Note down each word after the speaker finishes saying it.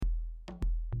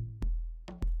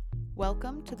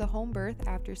Welcome to the Home Birth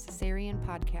After Cesarean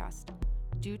podcast.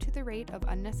 Due to the rate of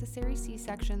unnecessary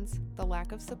C-sections, the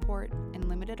lack of support, and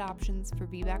limited options for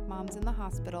VBAC moms in the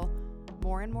hospital,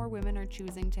 more and more women are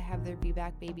choosing to have their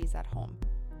VBAC babies at home.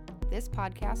 This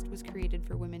podcast was created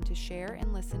for women to share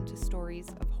and listen to stories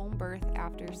of home birth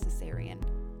after cesarean.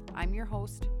 I'm your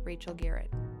host, Rachel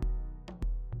Garrett.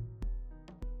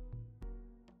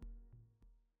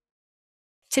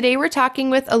 Today we're talking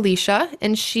with Alicia,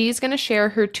 and she's going to share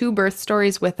her two birth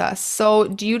stories with us. So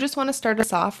do you just want to start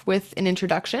us off with an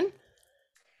introduction?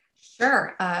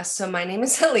 Sure. So my name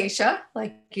is Alicia,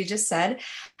 like you just said.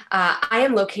 I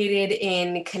am located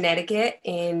in Connecticut,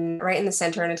 right in the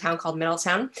center in a town called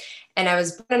Middletown. And I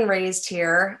was born and raised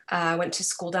here. Went to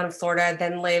school down in Florida,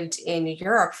 then lived in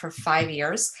Europe for 5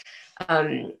 years.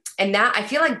 And that I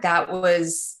feel like that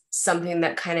was something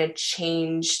that kind of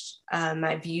changed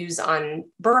my views on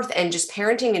birth and just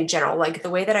parenting in general, like the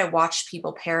way that I watched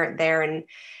people parent there and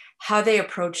how they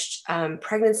approached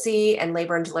pregnancy and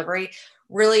labor and delivery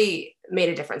really made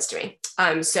a difference to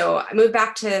me. So I moved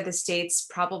back to the States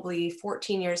probably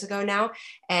 14 years ago now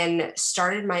and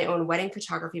started my own wedding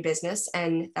photography business.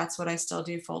 And that's what I still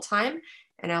do full time.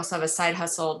 And I also have a side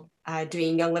hustle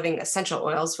doing Young Living essential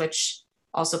oils, which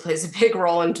also plays a big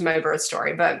role into my birth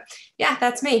story. But yeah,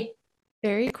 that's me.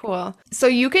 Very cool. So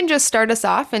you can just start us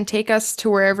off and take us to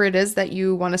wherever it is that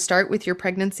you want to start with your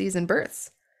pregnancies and births.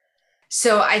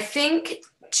 So I think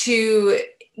to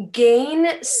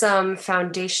gain some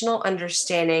foundational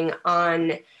understanding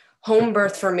on home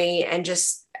birth for me and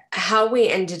just how we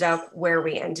ended up where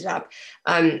we ended up,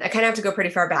 I kind of have to go pretty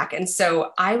far back. And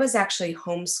so I was actually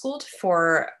homeschooled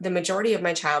for the majority of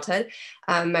my childhood.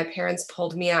 My parents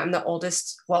pulled me out. I'm the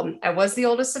oldest. Well, I was the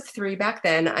oldest of 3 back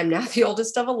then. I'm now the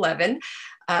oldest of 11.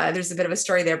 There's a bit of a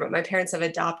story there, but my parents have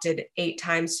adopted 8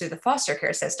 times through the foster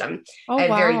care system. Oh, I have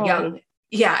wow.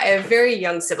 I have very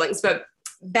young siblings, but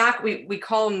back, we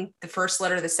call them the first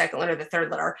litter, the second litter, the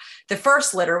third litter. The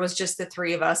first litter was just the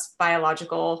 3 of us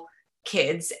biological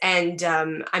kids. And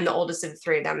I'm the oldest of the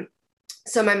 3 of them.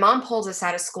 So my mom pulled us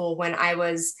out of school when I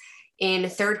was in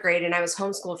 3rd grade, and I was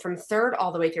homeschooled from 3rd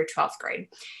all the way through 12th grade.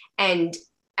 And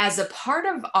as a part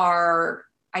of our,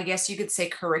 I guess you could say,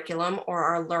 curriculum or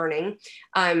our learning,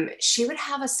 she would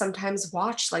have us sometimes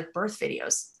watch like birth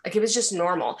videos. Like it was just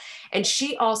normal. And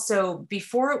she also,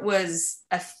 before it was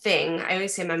a thing, I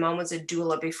always say my mom was a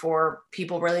doula before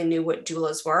people really knew what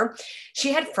doulas were.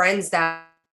 She had friends that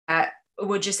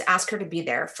would just ask her to be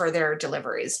there for their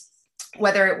deliveries.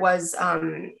 Whether it was,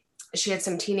 she had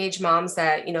some teenage moms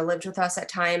that, lived with us at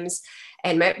times.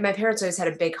 And my parents always had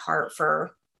a big heart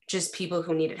for just people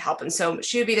who needed help. And so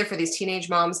she would be there for these teenage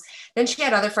moms. Then she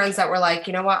had other friends that were like,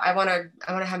 you know what, I want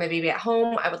to have my baby at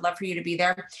home. I would love for you to be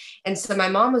there. And so my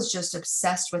mom was just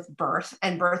obsessed with birth,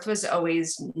 and birth was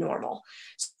always normal.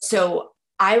 So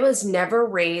I was never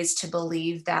raised to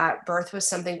believe that birth was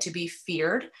something to be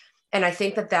feared. And I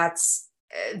think that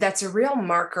that's a real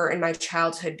marker in my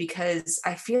childhood, because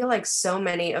I feel like so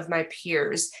many of my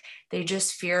peers, they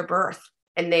just fear birth.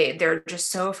 And they're just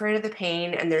so afraid of the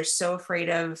pain, and they're so afraid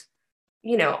of,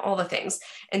 all the things.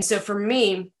 And so for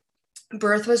me,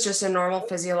 birth was just a normal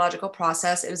physiological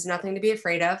process. It was nothing to be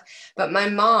afraid of. But my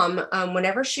mom,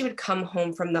 whenever she would come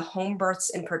home from the home births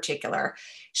in particular,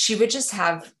 she would just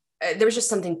have, there was just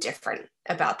something different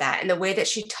about that. And the way that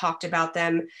she talked about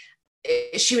them,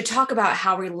 she would talk about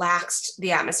how relaxed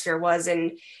the atmosphere was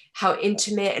and how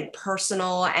intimate and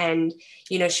personal. And,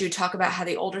 she would talk about how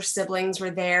the older siblings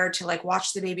were there to like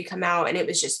watch the baby come out, and it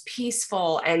was just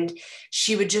peaceful. And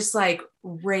she would just like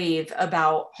rave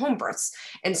about home births.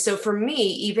 And so for me,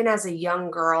 even as a young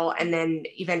girl and then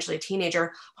eventually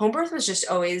teenager, home birth was just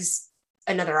always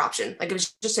another option. Like it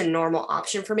was just a normal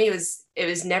option for me. It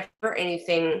was never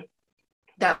anything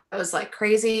that was like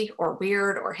crazy or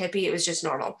weird or hippie. It was just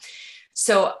normal.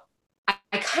 So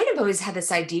I kind of always had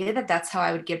this idea that that's how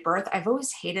I would give birth. I've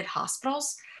always hated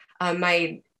hospitals.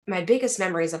 My biggest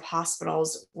memories of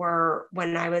hospitals were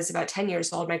when I was about 10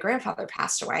 years old. My grandfather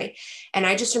passed away. And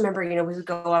I just remember, we would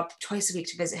go up twice a week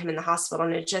to visit him in the hospital.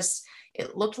 And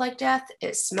it looked like death.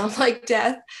 It smelled like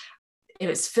death. It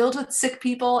was filled with sick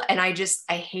people. And I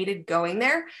hated going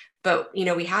there. But,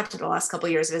 we had to the last couple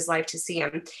of years of his life to see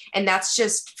him. And that's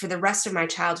just for the rest of my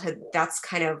childhood, that's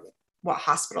kind of what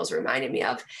hospitals reminded me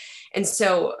of. And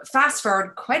so fast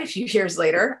forward quite a few years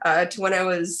later to when I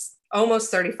was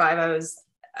almost 35.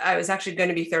 I was actually going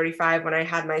to be 35 when I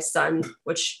had my son,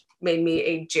 which made me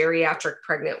a geriatric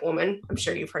pregnant woman. I'm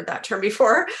sure you've heard that term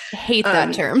before. I hate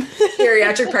that term.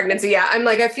 Geriatric pregnancy. Yeah. I'm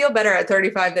like, I feel better at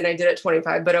 35 than I did at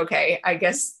 25, but okay, I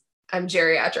guess I'm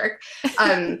geriatric.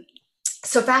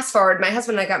 So fast forward, my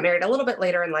husband and I got married a little bit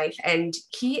later in life, and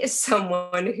he is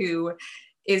someone who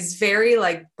is very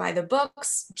like by the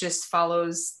books, just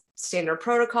follows standard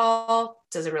protocol,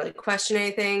 doesn't really question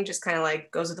anything, just kind of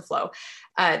like goes with the flow.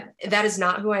 That is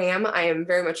not who I am. I am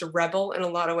very much a rebel in a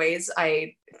lot of ways.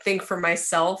 I think for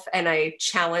myself and I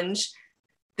challenge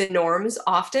the norms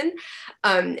often.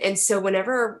 And so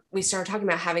whenever we started talking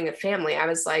about having a family, I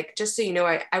was like, just so you know,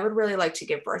 I would really like to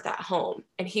give birth at home.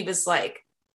 And he was like,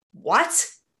 what?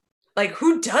 Like,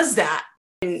 who does that?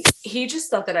 And he just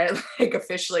thought that I had like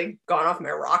officially gone off my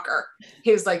rocker.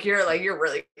 He was like, you're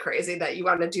really crazy that you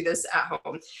want to do this at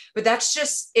home. But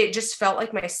it just felt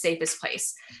like my safest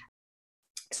place.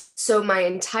 So my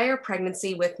entire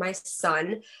pregnancy with my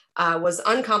son was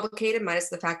uncomplicated, minus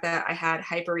the fact that I had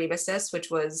hyperemesis,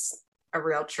 which was a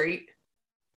real treat.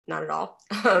 Not at all.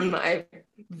 I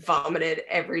vomited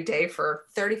every day for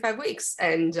 35 weeks.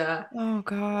 And oh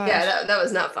gosh. Yeah, that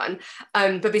was not fun.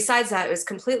 But besides that, it was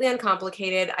completely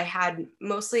uncomplicated. I had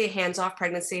mostly a hands-off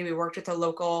pregnancy. We worked with a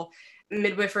local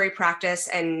midwifery practice.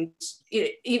 And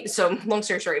so long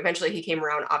story short, eventually he came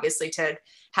around, obviously, to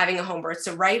having a home birth.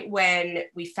 So right when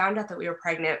we found out that we were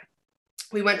pregnant,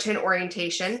 we went to an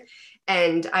orientation.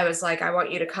 And I was like, I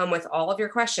want you to come with all of your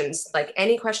questions, like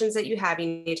any questions that you have, you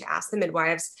need to ask the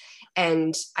midwives.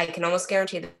 And I can almost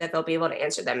guarantee that they'll be able to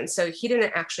answer them. And so he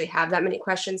didn't actually have that many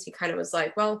questions. He kind of was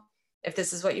like, well, if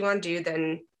this is what you want to do,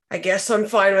 then I guess I'm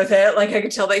fine with it. Like I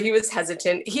could tell that he was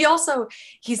hesitant.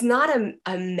 He's not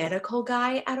a medical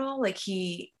guy at all. Like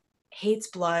he hates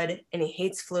blood and he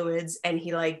hates fluids and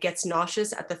he like gets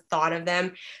nauseous at the thought of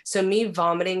them. So me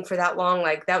vomiting for that long,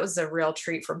 like that was a real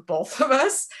treat for both of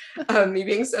us, me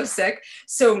being so sick.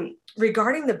 So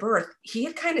regarding the birth, he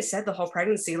had kind of said the whole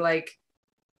pregnancy, like,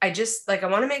 I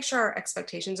want to make sure our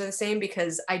expectations are the same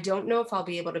because I don't know if I'll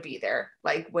be able to be there,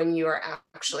 like when you are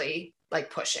actually like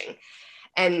pushing.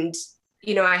 And,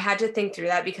 I had to think through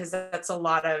that because that's a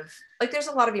lot of, like, there's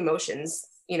a lot of emotions,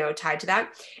 tied to that.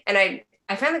 And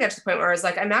I finally got to the point where I was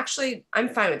like, I'm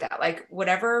fine with that. Like,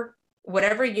 whatever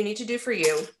you need to do for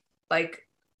you, like,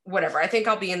 whatever. I think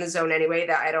I'll be in the zone anyway,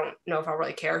 that I don't know if I'll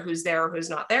really care who's there or who's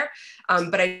not there.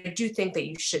 But I do think that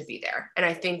you should be there. And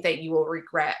I think that you will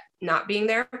regret not being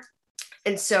there.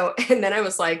 And then I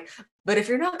was like, but if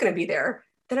you're not going to be there,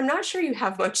 then I'm not sure you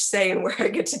have much say in where I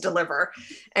get to deliver.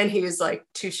 And he was like,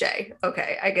 touche.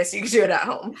 Okay, I guess you can do it at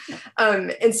home.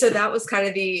 And so that was kind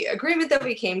of the agreement that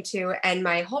we came to. And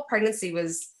my whole pregnancy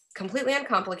was completely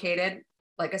uncomplicated.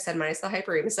 Like I said, minus the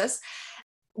hyperemesis.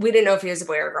 We didn't know if he was a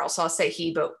boy or a girl. So I'll say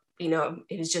he, but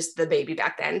it was just the baby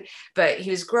back then. But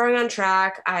he was growing on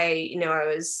track. I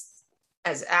was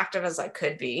as active as I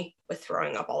could be with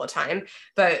throwing up all the time,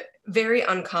 but very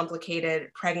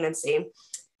uncomplicated pregnancy.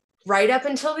 Right up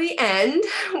until the end,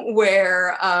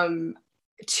 where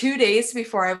 2 days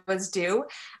before I was due,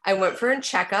 I went for a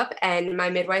checkup and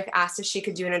my midwife asked if she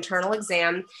could do an internal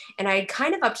exam. And I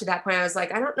kind of up to that point, I was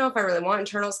like, I don't know if I really want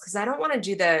internals because I don't want to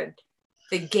do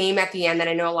the game at the end that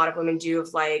I know a lot of women do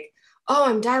of like, oh,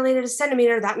 I'm dilated a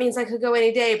centimeter. That means I could go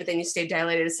any day, but then you stay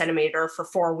dilated a centimeter for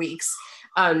 4 weeks.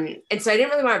 And so I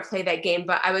didn't really want to play that game,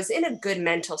 but I was in a good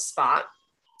mental spot.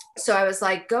 So I was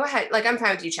like, go ahead. Like, I'm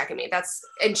fine with you checking me.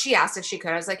 And she asked if she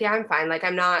could. I was like, yeah, I'm fine. Like,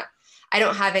 I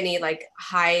don't have any like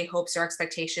high hopes or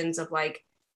expectations of like,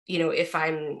 if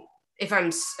I'm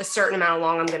a certain amount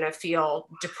along, I'm going to feel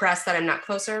depressed that I'm not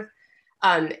closer.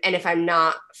 And if I'm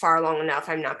not far along enough,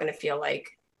 I'm not going to feel like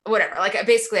whatever. Like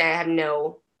basically I have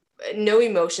no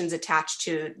emotions attached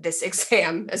to this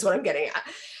exam is what I'm getting at.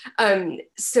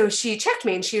 So she checked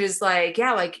me and she was like,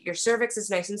 yeah, like your cervix is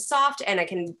nice and soft and I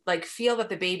can like feel that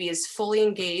the baby is fully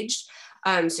engaged.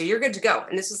 So you're good to go.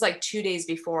 And this was like 2 days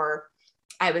before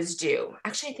I was due.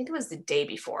 Actually, I think it was the day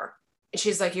before. And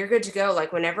she's like, you're good to go.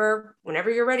 Like whenever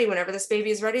you're ready, whenever this baby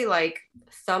is ready, like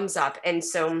thumbs up. And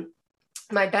so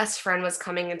my best friend was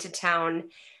coming into town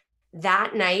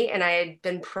that night and I had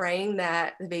been praying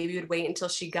that the baby would wait until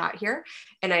she got here.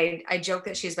 And I joke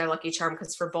that she's my lucky charm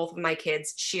because for both of my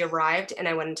kids, she arrived and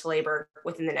I went into labor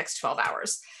within the next 12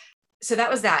 hours. So that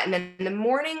was that. And then the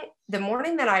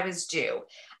morning that I was due,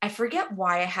 I forget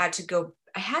why I had to go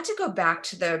back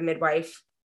to the midwife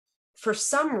for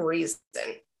some reason.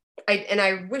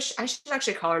 I wish I should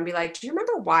actually call her and be like, do you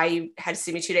remember why you had to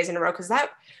see me 2 days in a row? Because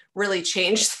that really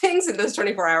changed things in those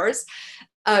 24 hours.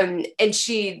 And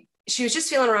she was just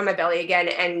feeling around my belly again.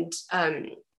 And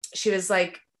she was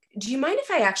like, do you mind if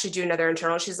I actually do another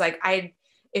internal? She's like,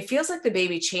 it feels like the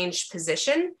baby changed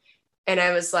position. And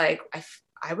I was like,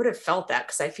 I would have felt that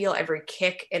because I feel every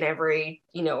kick and every,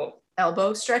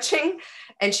 elbow stretching.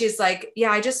 And she's like,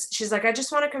 yeah, I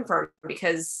just want to confirm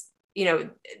because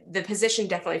the position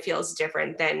definitely feels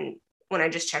different than when I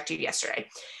just checked you yesterday.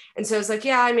 And so I was like,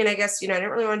 yeah, I mean, I guess, I didn't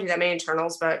really want to do that many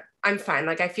internals, but I'm fine.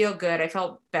 Like, I feel good. I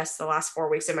felt best the last 4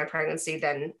 weeks of my pregnancy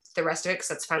than the rest of it, because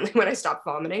that's finally when I stopped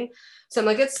vomiting. So I'm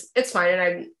like, it's fine.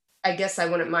 And I guess I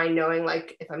wouldn't mind knowing,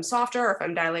 like, if I'm softer or if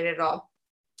I'm dilated at all.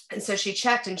 And so she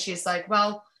checked and she's like,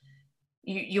 well,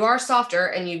 you are softer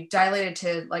and you dilated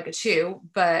to like a 2,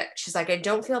 but she's like, I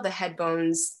don't feel the head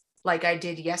bones like I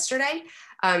did yesterday.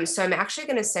 So I'm actually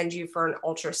going to send you for an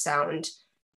ultrasound,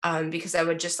 because I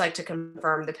would just like to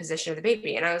confirm the position of the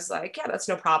baby. And I was like, yeah, that's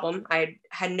no problem. I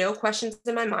had no questions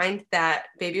in my mind that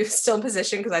baby was still in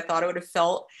position, because I thought it would have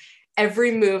felt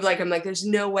every move. Like, I'm like, there's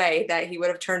no way that he would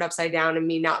have turned upside down and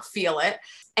me not feel it.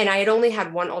 And I had only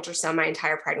had one ultrasound my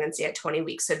entire pregnancy at 20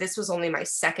 weeks. So this was only my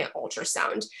second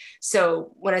ultrasound.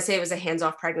 So when I say it was a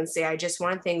hands-off pregnancy, I just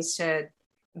wanted things to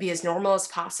be as normal as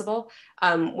possible.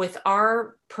 With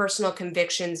our personal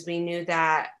convictions, we knew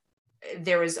that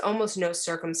there was almost no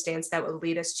circumstance that would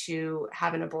lead us to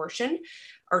have an abortion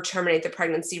or terminate the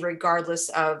pregnancy, regardless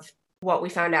of what we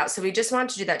found out. So we just wanted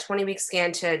to do that 20-week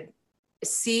scan to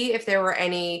see if there were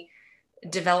any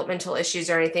developmental issues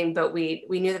or anything, but we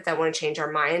knew that wouldn't change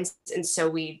our minds. And so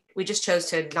we just chose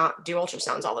to not do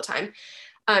ultrasounds all the time.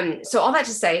 So all that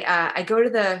to say, I go to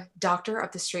the doctor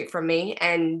up the street from me,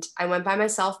 and I went by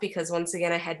myself because, once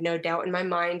again, I had no doubt in my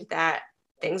mind that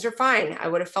things were fine. I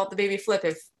would have felt the baby flip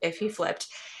if he flipped.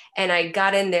 And I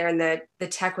got in there, and the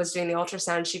tech was doing the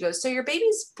ultrasound. She goes, so your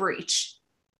baby's breech.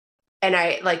 And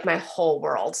my whole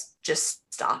world just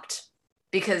stopped,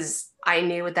 because I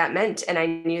knew what that meant. And I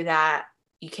knew that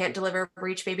you can't deliver a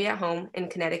breech baby at home in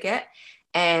Connecticut.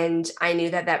 And I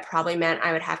knew that probably meant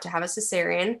I would have to have a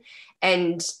cesarean.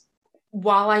 And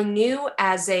while I knew,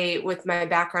 with my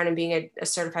background and being a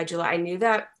certified doula, I knew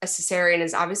that a cesarean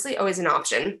is obviously always an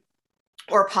option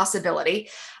or a possibility.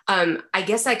 I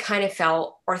guess I kind of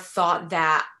felt or thought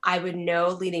that I would know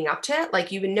leading up to it.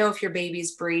 Like, you would know if your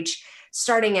baby's breech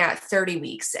starting at 30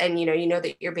 weeks, and you know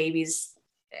that your baby's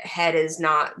head is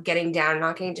not getting down,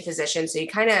 not getting to position. So you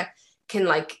kind of can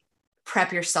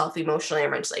prep yourself emotionally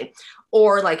and mentally.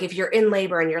 Or if you're in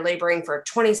labor and you're laboring for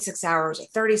 26 hours or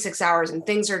 36 hours and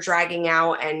things are dragging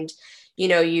out, and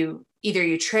you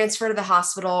either transfer to the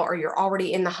hospital or you're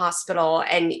already in the hospital,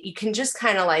 and you can just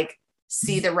kind of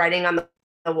see the writing on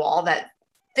the wall that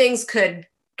things could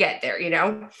get there.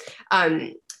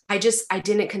 I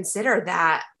didn't consider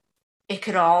that it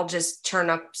could all just turn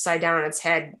upside down on its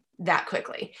head that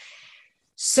quickly.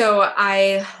 So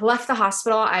I left the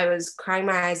hospital. I was crying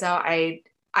my eyes out. I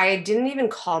didn't even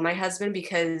call my husband,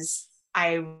 because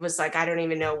I was like, I don't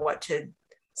even know what to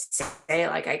say.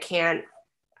 I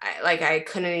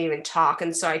couldn't even talk.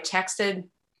 And so I texted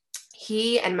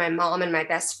he and my mom and my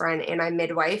best friend and my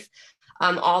midwife,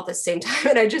 all at the same time.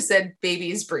 And I just said,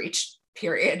 baby's breech,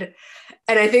 period.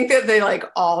 And I think that they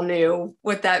all knew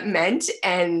what that meant.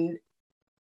 And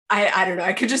I don't know,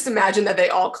 I could just imagine that they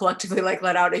all collectively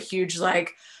let out a huge,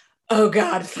 oh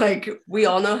God, we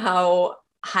all know how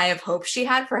high of hope she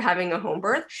had for having a home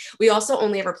birth. We also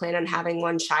only ever planned on having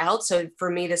one child. So for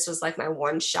me, this was my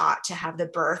one shot to have the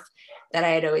birth that I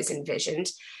had always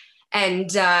envisioned. And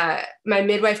my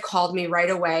midwife called me right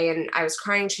away, and I was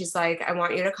crying. She's like, I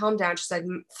want you to calm down. She's like,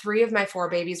 3 of my 4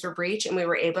 babies were breech, and we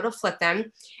were able to flip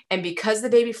them. And because the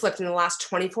baby flipped in the last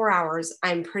 24 hours,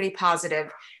 I'm pretty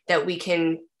positive that we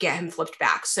can get him flipped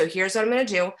back. So here's what I'm going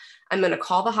to do. I'm going to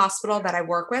call the hospital that I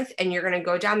work with, and you're going to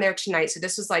go down there tonight. So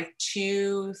this was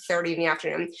 2:30 in the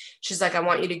afternoon. She's like, I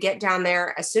want you to get down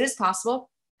there as soon as possible.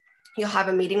 You'll have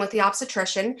a meeting with the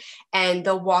obstetrician, and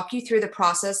they'll walk you through the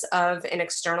process of an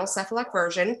external cephalic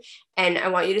version. And I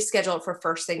want you to schedule it for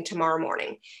first thing tomorrow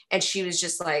morning. And she was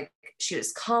just she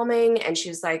was calming, and she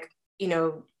was like,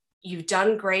 you've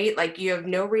done great. You have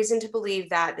no reason to believe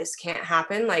that this can't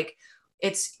happen.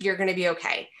 You're going to be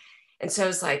okay. And so I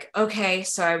was like, okay.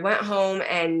 So I went home,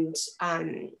 and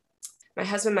my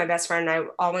husband, my best friend, and I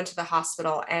all went to the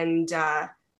hospital, and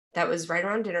that was right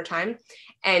around dinner time.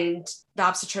 And the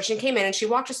obstetrician came in, and she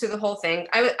walked us through the whole thing.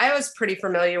 I was pretty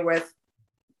familiar with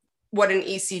what an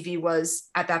ECV was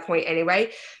at that point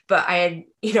anyway, but I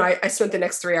had, I spent the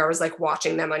next 3 hours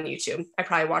watching them on YouTube. I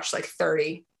probably watched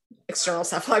 30 external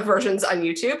cephalic versions on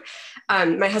YouTube.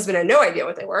 My husband had no idea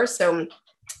what they were. So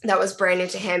that was brand new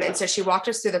to him. And so she walked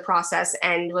us through the process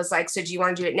and was like, so do you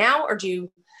want to do it now, or do you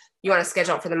want to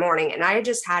schedule it for the morning? And I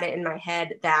just had it in my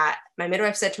head that my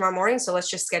midwife said tomorrow morning. So let's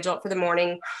just schedule it for the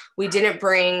morning. We didn't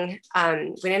bring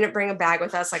a bag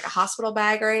with us, a hospital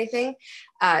bag or anything.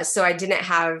 So I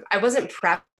wasn't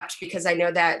prepped, because I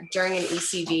know that during an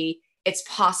ECV, it's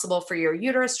possible for your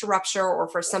uterus to rupture or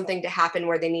for something to happen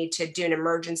where they need to do an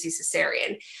emergency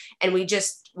cesarean. And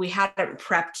we hadn't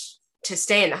prepped to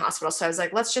stay in the hospital. So I was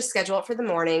like, let's just schedule it for the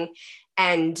morning,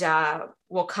 and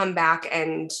we'll come back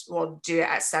and we'll do it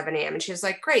at 7 a.m. And she was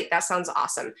like, great, that sounds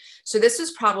awesome. So this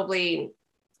was probably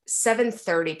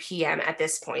 7:30 p.m. at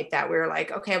this point that we were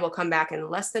like, okay, we'll come back in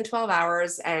less than 12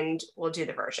 hours and we'll do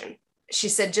the version. She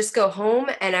said, just go home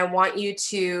and I want you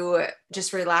to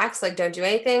just relax. Like, don't do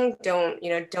anything. Don't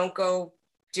go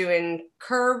doing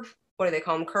what do they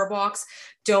call them? Curb walks.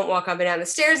 Don't walk up and down the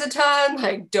stairs a ton.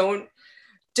 Like, don't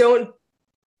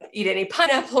eat any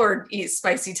pineapple or eat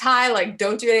spicy Thai. Like,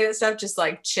 don't do any of that stuff. Just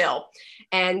like chill.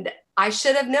 And I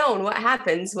should have known what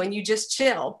happens when you just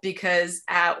chill, because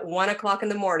at 1 o'clock in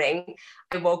the morning,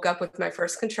 I woke up with my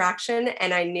first contraction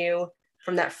and I knew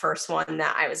from that first one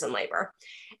that I was in labor.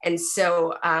 And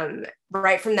so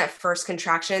right from that first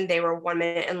contraction, they were 1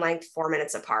 minute in length, 4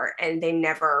 minutes apart, and they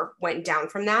never went down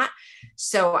from that.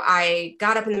 So I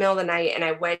got up in the middle of the night and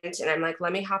I went and I'm like,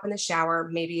 let me hop in the shower.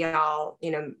 Maybe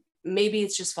maybe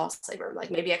it's just false labor.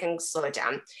 Like, maybe I can slow it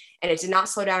down. And it did not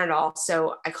slow down at all.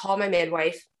 So I called my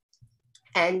midwife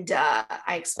and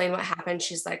I explained what happened.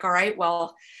 She's like, all right,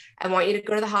 well, I want you to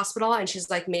go to the hospital. And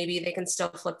she's like, maybe they can still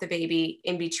flip the baby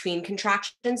in between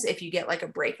contractions if you get like a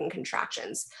break in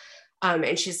contractions.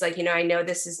 And she's like, I know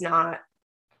this is not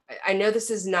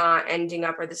ending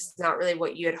up, or this is not really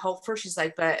what you had hoped for. She's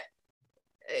like, but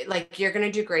like, you're going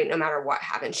to do great no matter what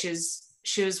happens.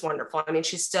 She was wonderful. I mean,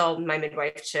 she's still my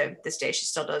midwife to this day. She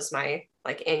still does my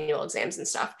like annual exams and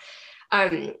stuff.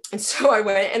 And so I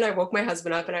went and I woke my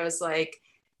husband up and I was like,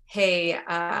 hey,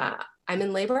 I'm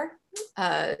in labor.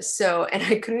 And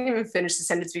I couldn't even finish the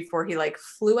sentence before he like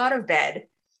flew out of bed,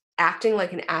 acting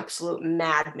like an absolute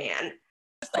madman,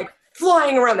 like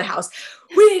flying around the house.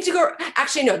 We need to go.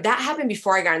 Actually, no, that happened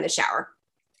before I got in the shower.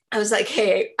 I was like,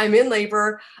 hey, I'm in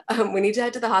labor. We need to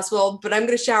head to the hospital, but I'm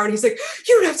going to shower. And he's like,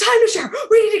 you don't have time to shower.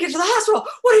 We need to get to the hospital.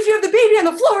 What if you have the baby on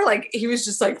the floor? Like, he was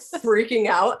just like freaking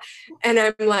out. And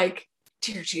I'm like,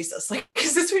 dear Jesus, like,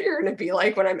 is this what you're going to be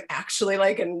like when I'm actually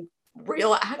like in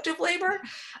real active labor?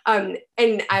 And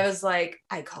I was like,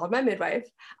 I called my midwife.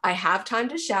 I have time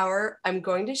to shower. I'm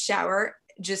going to shower,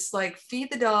 just like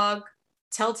feed the dog,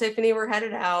 tell Tiffany we're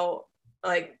headed out,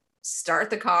 like start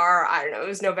the car. I don't know. It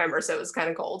was November, so it was kind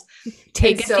of cold.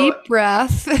 Take a deep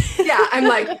breath. Yeah. I'm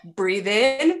like, breathe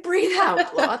in, breathe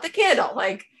out, blow out the candle.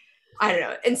 Like, I don't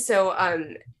know. And so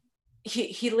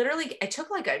he literally, I took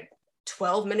like a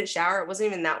 12-minute shower. It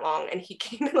wasn't even that long. And he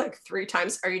came in like 3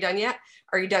 times. Are you done yet?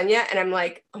 Are you done yet? And I'm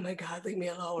like, oh my God, leave me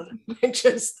alone.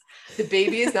 The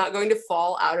baby is not going to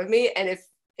fall out of me. And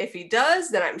if he does,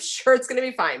 then I'm sure it's going to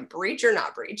be fine, breech or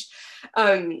not breech.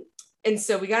 And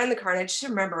so we got in the car, and I just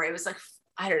remember it was like,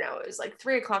 I don't know, it was like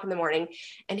 3 o'clock in the morning,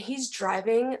 and he's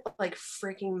driving like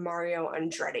freaking Mario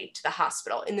Andretti to the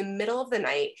hospital in the middle of the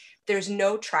night. There's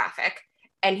no traffic.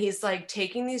 And he's like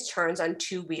taking these turns on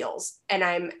 2 wheels, and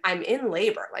I'm in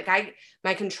labor. Like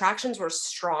my contractions were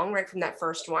strong right from that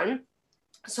first one.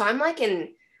 So I'm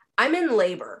in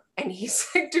labor, and he's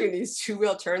like doing these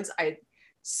 2-wheel turns. I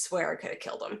swear I could have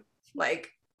killed him.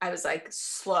 Like, I was like,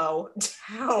 slow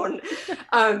down.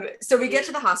 So we get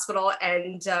to the hospital,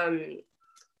 and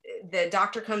the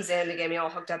doctor comes in to get me all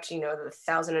hooked up to, the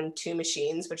 1,002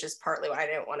 machines, which is partly why I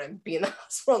didn't want to be in the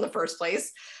hospital in the first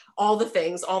place. All the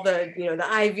things, all the,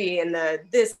 the IV and the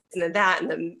this and the that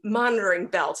and the monitoring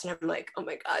belts. And I'm like, oh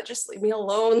my God, just leave me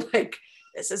alone. Like,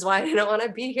 this is why I didn't want to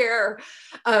be here.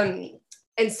 And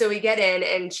so we get in,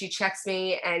 and she checks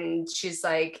me, and she's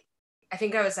like, I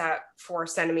think I was at 4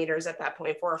 centimeters at that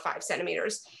point, 4 or 5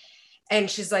 centimeters. And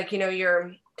she's like,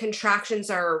 your contractions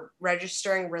are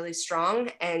registering really strong,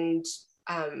 and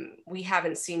we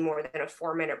haven't seen more than a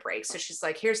 4-minute break. So she's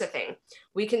like, here's the thing.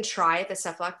 We can try the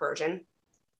Cephalac version,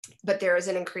 but there is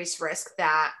an increased risk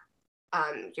that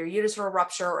your uterus will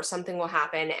rupture or something will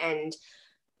happen. And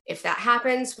if that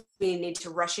happens, we need to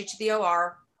rush you to the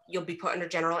OR. You'll be put under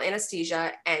general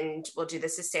anesthesia, and we'll do the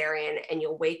cesarean, and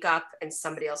you'll wake up and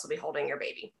somebody else will be holding your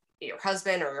baby, your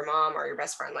husband or your mom or your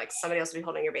best friend. Like, somebody else will be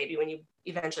holding your baby when you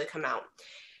eventually come out.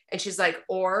 And she's like,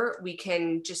 or we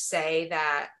can just say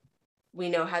that we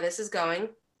know how this is going,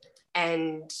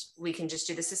 and we can just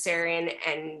do the cesarean,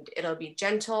 and it'll be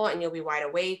gentle, and you'll be wide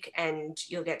awake, and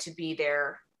you'll get to be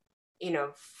there,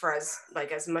 for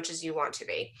as much as you want to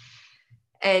be.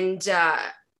 And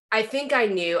I think I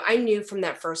knew from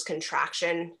that first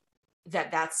contraction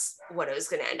that that's what it was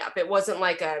going to end up. It wasn't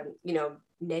like a,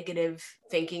 negative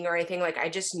thinking or anything. Like I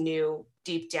just knew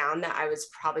deep down that I was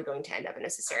probably going to end up in a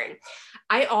cesarean.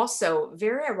 I also,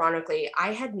 very ironically,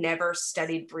 I had never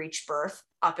studied breech birth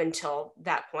up until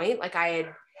that point. Like I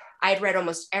had read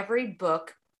almost every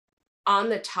book on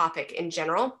the topic in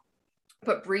general,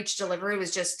 but breech delivery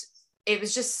was just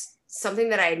something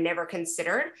that I had never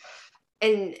considered.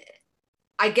 And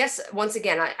I guess once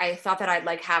again, I thought that I'd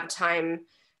like have time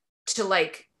to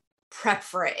like prep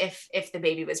for it if the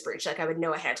baby was breech, like I would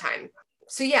know ahead of time.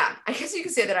 So yeah, I guess you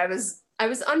could say that I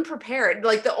was unprepared.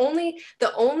 Like the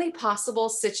only possible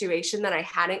situation that I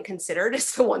hadn't considered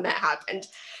is the one that happened.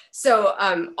 So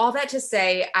all that to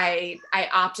say, I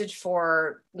opted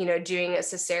for, doing a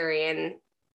cesarean,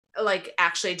 like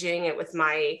actually doing it with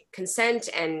my consent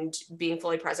and being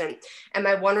fully present. And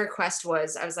my one request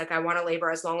was, I was like, I want to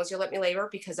labor as long as you let me labor,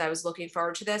 because I was looking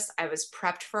forward to this. I was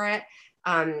prepped for it.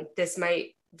 This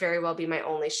might very well be my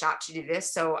only shot to do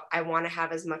this. So I want to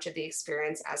have as much of the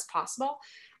experience as possible.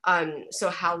 So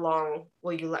how long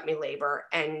will you let me labor?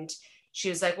 And she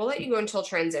was like, we'll let you go until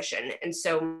transition. And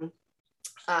so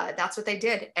that's what they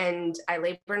did. And I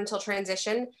labored until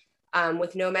transition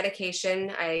with no medication.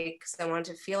 Because I wanted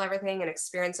to feel everything and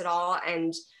experience it all.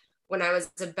 And when I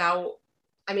was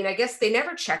I guess they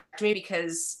never checked me,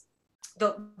 because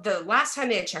the last time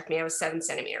they had checked me, I was 7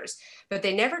 centimeters, but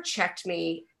they never checked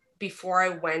me before I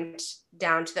went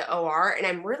down to the OR. And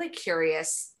I'm really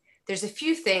curious. There's a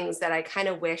few things that I kind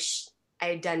of wish I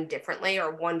had done differently,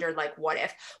 or wondered, like, what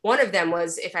if. One of them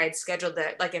was if I had scheduled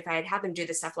if I had them do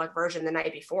the cephalec version the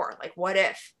night before, what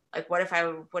if I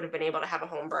would have been able to have a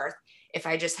home birth if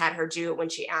I just had her do it when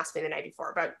she asked me the night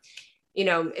before. But,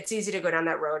 it's easy to go down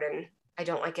that road, and I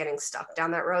don't like getting stuck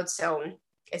down that road. So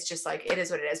it's just like, it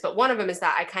is what it is. But one of them is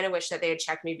that I kind of wish that they had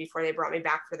checked me before they brought me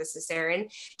back for the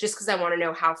cesarean, just because I want to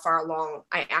know how far along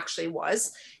I actually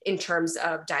was in terms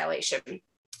of dilation.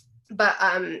 But,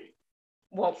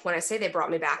 well, when I say they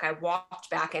brought me back, I walked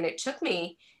back, and it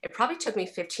probably took me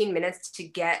 15 minutes to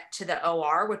get to the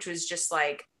OR, which was just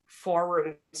like 4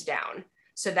 rooms down.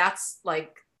 So that's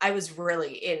like, I was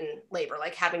really in labor,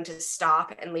 like having to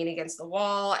stop and lean against the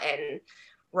wall and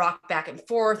rock back and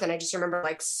forth. And I just remember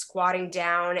like squatting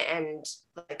down and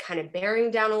like kind of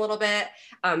bearing down a little bit.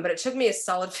 But it took me a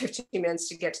solid 15 minutes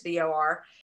to get to the OR.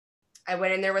 I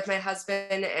went in there with my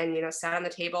husband and, sat on the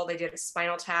table. They did a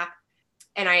spinal tap.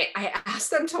 And I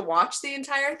asked them to watch the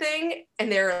entire thing.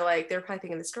 And they were probably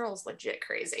thinking this girl's legit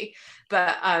crazy.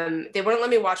 But they wouldn't let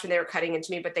me watch when they were cutting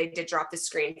into me, but they did drop the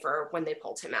screen for when they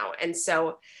pulled him out. And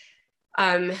so,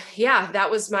 that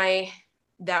was my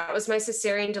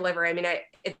cesarean delivery. I mean,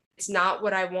 it's not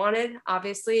what I wanted.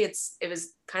 Obviously, it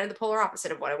was kind of the polar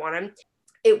opposite of what I wanted.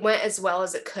 It went as well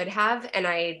as it could have. And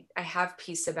I have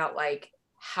peace about like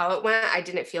how it went. I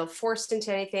didn't feel forced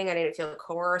into anything. I didn't feel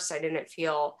coerced. I didn't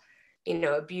feel,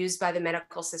 abused by the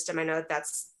medical system. I know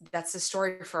that's the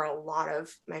story for a lot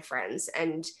of my friends.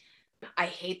 And I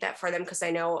hate that for them, because I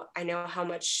know how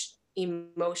much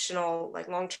emotional, like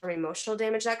long-term emotional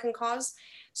damage that can cause.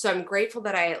 So I'm grateful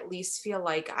that I at least feel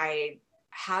like I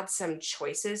had some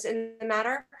choices in the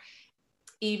matter,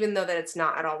 even though that it's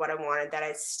not at all what I wanted, that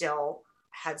I still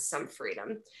had some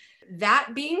freedom.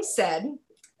 That being said,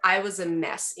 I was a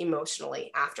mess emotionally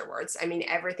afterwards. I mean,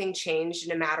 everything changed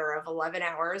in a matter of 11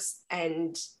 hours.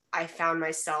 And I found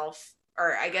myself,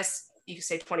 or I guess you could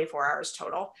say 24 hours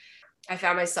total. I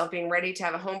found myself being ready to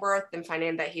have a home birth, then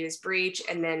finding that he was breech,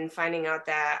 and then finding out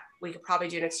that we could probably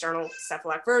do an external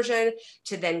cephalec version,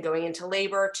 to then going into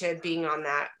labor, to being on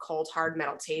that cold, hard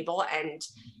metal table. And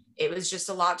it was just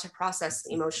a lot to process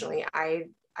emotionally. I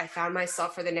found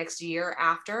myself for the next year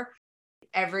after,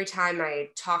 every time I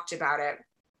talked about it,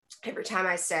 every time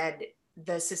I said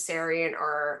the cesarean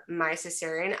or my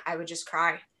cesarean, I would just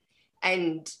cry.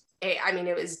 And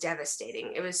it was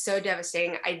devastating. It was so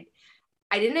devastating.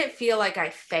 I didn't feel like I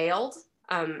failed.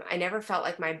 I never felt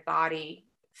like my body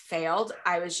failed.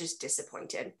 I was just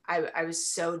disappointed. I was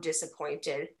so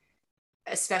disappointed,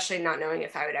 especially not knowing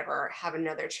if I would ever have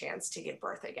another chance to give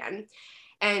birth again.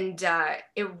 And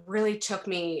it really took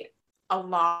me a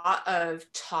lot of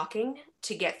talking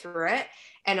to get through it.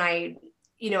 And I'm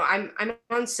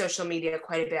on social media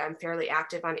quite a bit. I'm fairly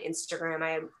active on Instagram.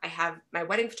 I have my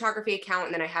wedding photography account,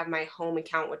 and then I have my home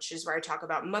account, which is where I talk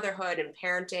about motherhood and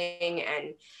parenting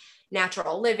and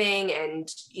natural living. And,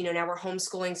 now we're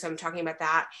homeschooling, so I'm talking about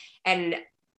that. And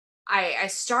I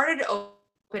started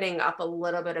opening up a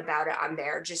little bit about it on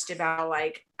there, just about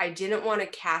like, I didn't want to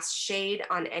cast shade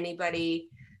on anybody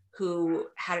who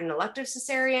had an elective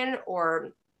cesarean,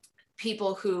 or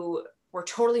people who were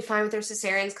totally fine with their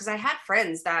cesareans, because I had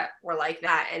friends that were like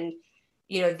that. And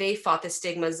they fought the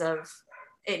stigmas of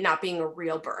it not being a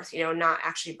real birth, not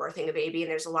actually birthing a baby.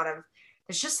 And there's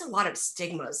just a lot of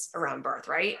stigmas around birth.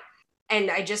 Right. And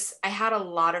I had a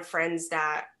lot of friends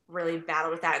that really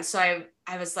battled with that. And so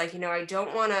I was like, I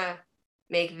don't want to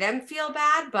make them feel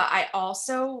bad, but I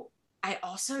also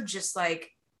just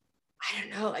like, I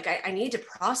don't know, like I need to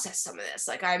process some of this.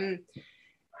 Like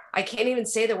I can't even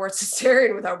say the word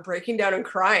cesarean without breaking down and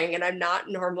crying. And I'm not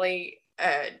normally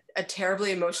a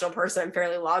terribly emotional person. I'm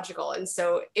fairly logical. And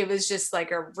so it was just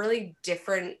like a really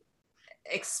different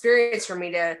experience for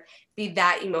me to be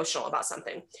that emotional about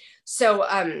something. So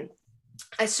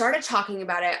I started talking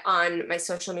about it on my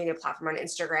social media platform on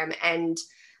Instagram, and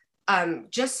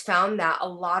just found that a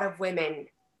lot of women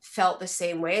felt the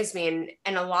same way as me.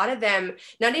 And a lot of them,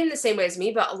 not even the same way as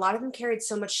me, but a lot of them carried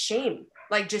so much shame,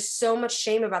 like just so much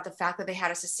shame about the fact that they had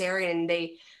a cesarean, and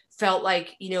they felt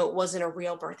like, it wasn't a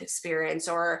real birth experience,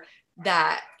 or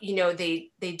that, they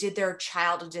did their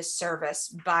child a disservice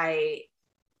by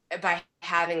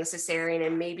having a cesarean.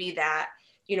 And maybe that,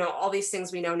 all these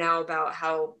things we know now about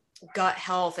how gut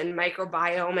health and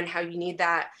microbiome and how you need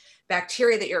that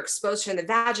bacteria that you're exposed to in the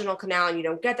vaginal canal, and you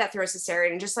don't get that through a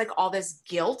cesarean, and just like all this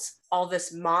guilt, all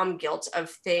this mom guilt of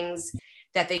things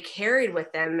that they carried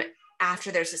with them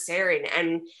after their cesarean.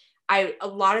 And a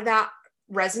lot of that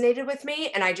resonated with me.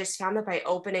 And I just found that by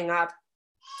opening up,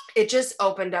 it just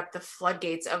opened up the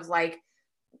floodgates of like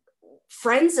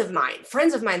friends of mine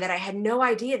that I had no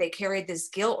idea they carried this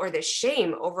guilt or this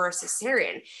shame over a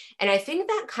cesarean. And I think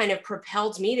that kind of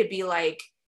propelled me to be like,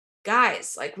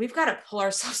 guys, like we've got to pull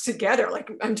ourselves together.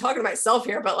 Like I'm talking to myself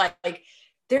here, but like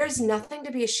there's nothing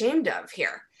to be ashamed of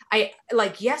here.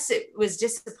 Yes, it was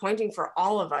disappointing for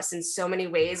all of us in so many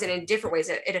ways, and in different ways.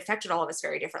 It affected all of us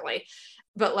very differently.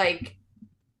 But like,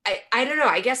 I don't know.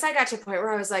 I guess I got to a point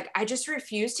where I was like, I just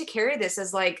refuse to carry this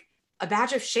as like a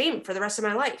badge of shame for the rest of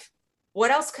my life.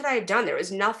 What else could I have done? There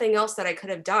was nothing else that I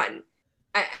could have done.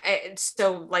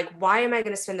 So like, why am I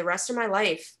going to spend the rest of my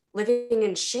life living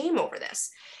in shame over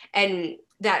this? And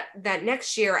that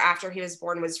next year after he was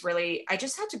born was really, I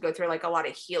just had to go through like a lot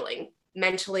of healing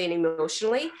mentally and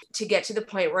emotionally to get to the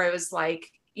point where I was like,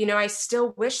 I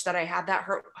still wish that I had that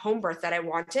home birth that I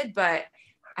wanted, but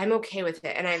I'm okay with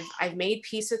it. And I've made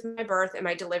peace with my birth and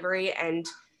my delivery, and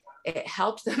it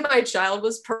helped that my child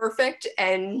was perfect,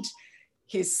 and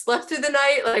he slept through the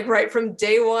night, like right from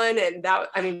day one. And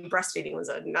breastfeeding was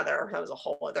that was a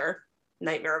whole other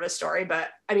nightmare of a story. But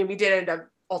we did end up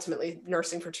ultimately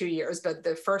nursing for 2 years, but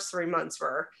the first 3 months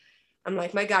I'm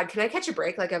like, my God, can I catch a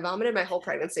break? Like I vomited my whole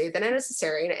pregnancy, then I had a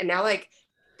cesarean, and now like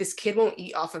this kid won't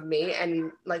eat off of me.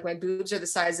 And like my boobs are the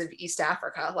size of East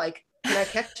Africa. Like, can I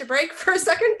catch a break for a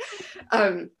second?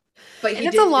 But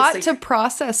it's a lot to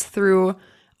process through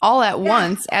all at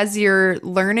once as you're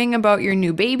learning about your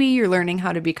new baby, you're learning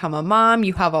how to become a mom,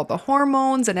 you have all the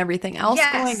hormones and everything else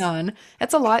going on.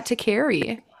 It's a lot to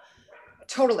carry.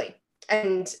 Totally.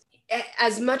 And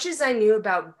as much as I knew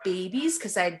about babies,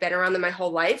 because I had been around them my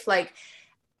whole life, like,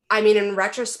 in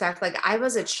retrospect, like I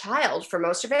was a child for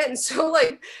most of it. And so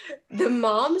like the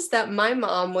moms that my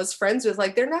mom was friends with,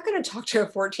 like, they're not going to talk to a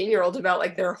 14-year-old about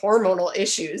like their hormonal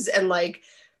issues and like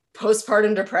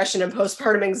postpartum depression and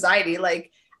postpartum anxiety.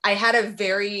 Like I had a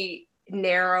very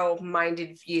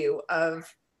narrow-minded view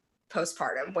of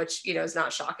postpartum, which, is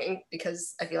not shocking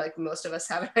because I feel like most of us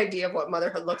have an idea of what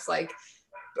motherhood looks like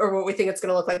or what we think it's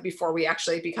going to look like before we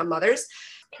actually become mothers.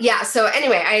 Yeah. So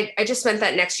anyway, I just spent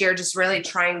that next year just really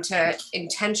trying to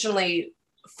intentionally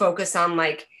focus on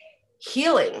like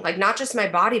healing, like not just my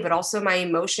body, but also my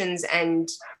emotions and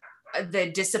the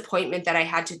disappointment that I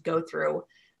had to go through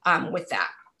with that.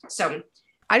 So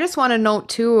I just want to note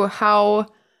too how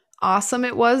awesome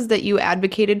it was that you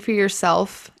advocated for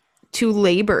yourself to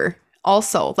labor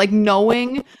also, like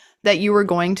knowing that you were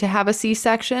going to have a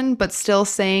C-section, but still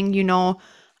saying,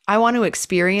 I want to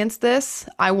experience this.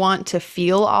 I want to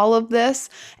feel all of this.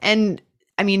 And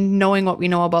knowing what we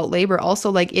know about labor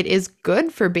also, like it is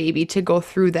good for baby to go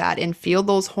through that and feel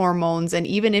those hormones. And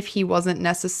even if he wasn't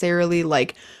necessarily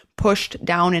like pushed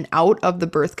down and out of the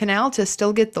birth canal, to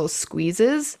still get those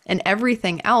squeezes and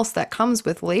everything else that comes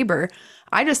with labor.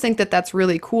 I just think that that's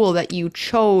really cool that you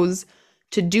chose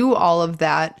to do all of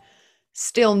that,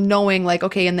 still knowing like,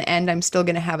 okay, in the end, I'm still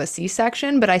going to have a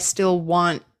C-section, but I still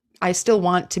want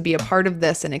to be a part of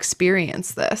this and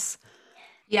experience this.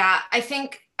 Yeah, I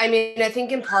think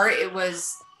in part it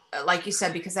was, like you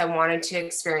said, because I wanted to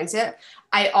experience it.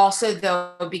 I also,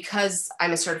 though, because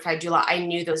I'm a certified doula, I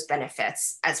knew those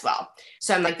benefits as well.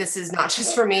 So I'm like, this is not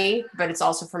just for me, but it's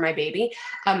also for my baby.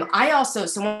 So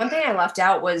one thing I left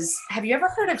out was, have you ever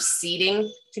heard of seeding?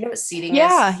 Do you know what seeding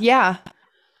is? Yeah.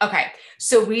 Okay.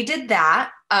 So we did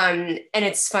that. And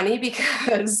it's funny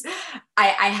because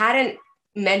I hadn't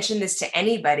mentioned this to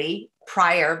anybody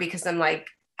prior because I'm like,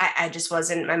 I just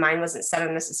wasn't, my mind wasn't set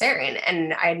on a cesarean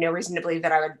and I had no reason to believe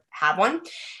that I would have one.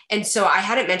 And so I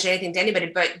hadn't mentioned anything to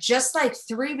anybody, but just like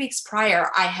 3 weeks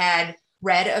prior, I had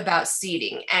read about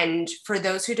seeding. And for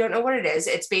those who don't know what it is,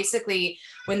 it's basically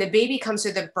when the baby comes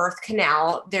through the birth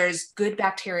canal, there's good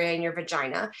bacteria in your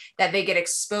vagina that they get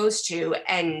exposed to,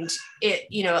 and it,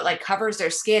 you know, it like covers their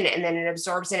skin and then it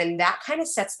absorbs it. And that kind of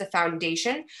sets the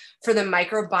foundation for the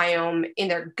microbiome in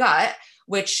their gut,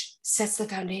 which sets the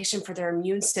foundation for their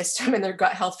immune system and their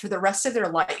gut health for the rest of their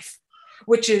life,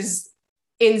 which is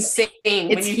insane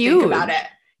when you think about it.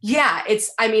 Yeah,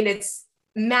 it's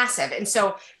massive. And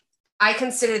so I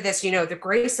consider this, you know, the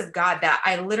grace of God that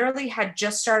I literally had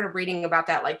just started reading about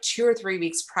that like 2 or 3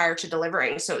 weeks prior to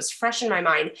delivering. So it was fresh in my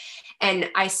mind. And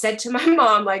I said to my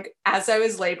mom, like, as I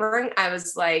was laboring, I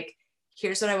was like,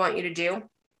 here's what I want you to do.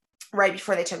 Right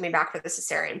before they took me back for the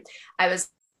cesarean, I was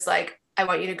like, I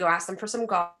want you to go ask them for some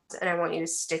gauze and I want you to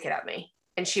stick it at me.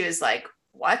 And she was like,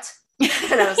 what?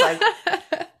 And I was like,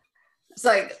 it's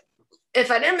like, if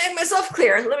I didn't make myself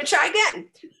clear, let me try again.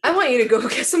 I want you to go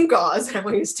get some gauze and I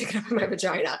want you to stick it up in my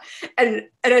vagina. And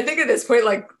I think at this point,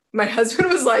 like my husband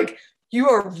was like, you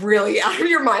are really out of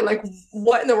your mind. Like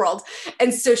what in the world?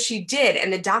 And so she did.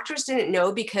 And the doctors didn't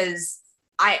know because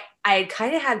I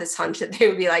kind of had this hunch that they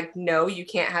would be like, no, you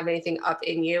can't have anything up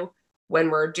in you when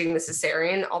we're doing the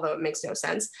cesarean, although it makes no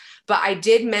sense. But I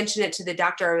did mention it to the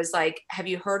doctor. I was like, have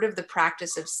you heard of the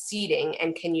practice of seeding?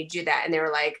 And can you do that? And they were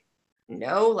like,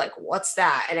 no, like, what's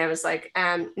that? And I was like,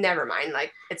 never mind.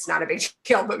 Like, it's not a big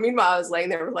deal. But meanwhile, I was laying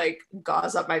there with like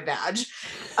gauze up my vag.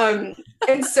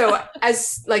 And so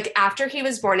as like, after he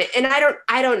was born, and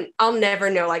I'll never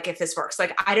know like if this works.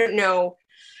 Like, I don't know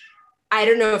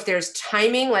if there's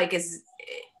timing, like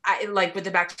like with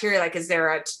the bacteria, like, is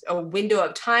there a window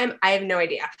of time? I have no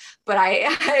idea, but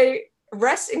I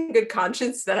rest in good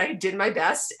conscience that I did my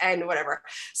best and whatever.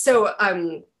 So,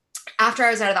 after I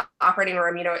was out of the operating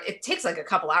room, you know, it takes like a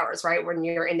couple hours, right? When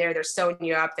you're in there, they're sewing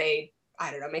you up. They,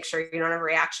 I don't know, make sure you don't have a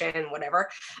reaction and whatever.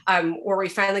 Where we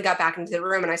finally got back into the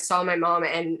room and I saw my mom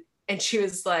and she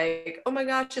was like, oh my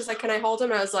gosh, she's like, can I hold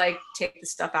him? And I was like, take the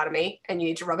stuff out of me and you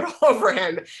need to rub it all over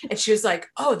him. And she was like,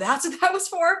 oh, that's what that was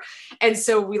for. And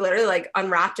so we literally like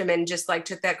unwrapped him and just like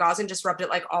took that gauze and just rubbed it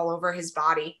like all over his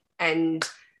body. And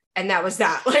that was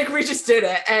that. Like we just did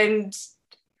it. And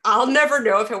I'll never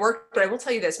know if it worked, but I will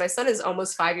tell you this. My son is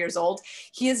almost 5 years old.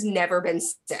 He has never been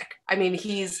sick. I mean,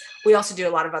 we also do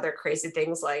a lot of other crazy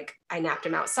things. Like I napped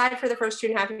him outside for the first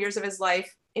 2.5 years of his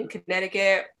life in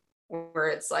Connecticut, where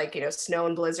it's like, you know, snow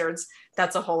and blizzards.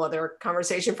 That's a whole other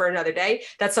conversation for another day.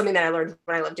 That's something that I learned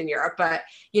when I lived in Europe. But,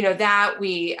 you know, that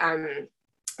we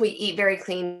eat very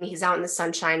clean. He's out in the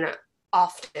sunshine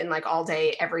often, like all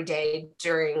day, every day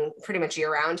during pretty much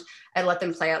year round. I let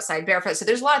them play outside barefoot. So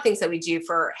there's a lot of things that we do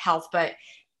for health, but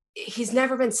he's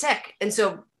never been sick. And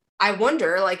so I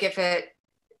wonder like if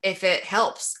it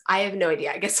helps. I have no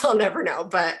idea. I guess I'll never know,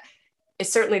 but it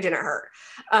certainly didn't hurt.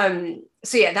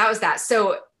 So yeah, that was that.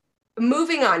 So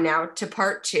moving on now to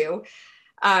part 2.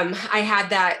 I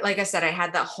had that, like I said, I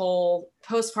had that whole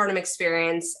postpartum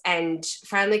experience and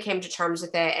finally came to terms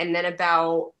with it. And then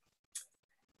about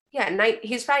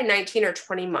he's probably 19 or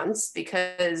 20 months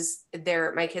because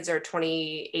my kids are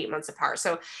 28 months apart.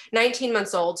 So 19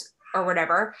 months old or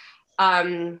whatever.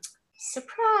 Surprise,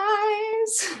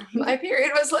 my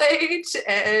period was late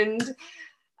and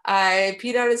I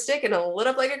peed on a stick and it lit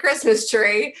up like a Christmas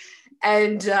tree.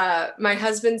 And my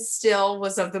husband still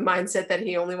was of the mindset that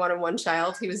he only wanted one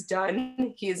child. He was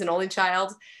done. He is an only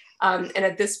child. And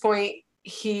at this point,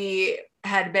 he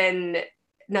had been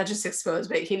not just exposed,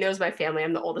 but he knows my family.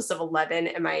 I'm the oldest of 11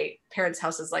 and my parents'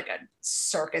 house is like a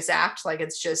circus act. Like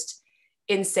it's just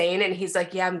insane. And he's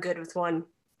like, yeah, I'm good with one.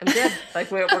 I'm good. Like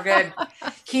we're good.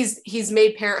 He's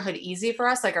made parenthood easy for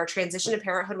us. Like our transition to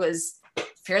parenthood was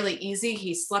fairly easy.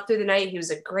 He slept through the night. He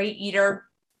was a great eater.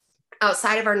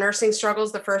 Outside of our nursing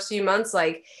struggles, the first few months,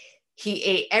 like he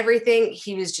ate everything.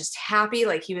 He was just happy.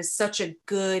 Like he was such a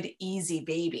good, easy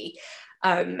baby.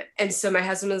 And so my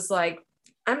husband was like,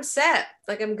 I'm set,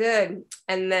 like I'm good.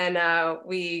 And then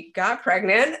we got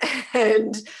pregnant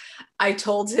and I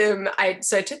told him,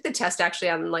 so I took the test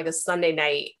actually on like a Sunday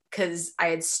night because I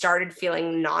had started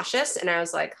feeling nauseous and I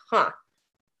was like,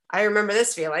 I remember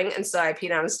this feeling. And so I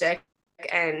peed on a stick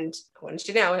and wouldn't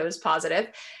you know, it was positive.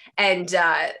 And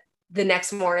the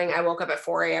next morning I woke up at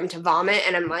 4 a.m. to vomit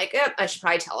and I'm like, I should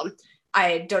probably tell him.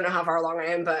 I don't know how far along I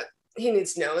am, but he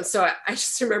needs to know. And so I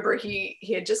just remember he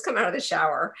had just come out of the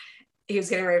shower. he was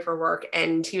getting ready for work,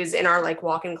 and he was in our like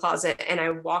walk-in closet, and I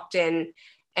walked in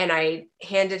and I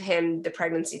handed him the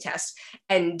pregnancy test.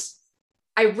 And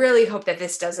I really hope that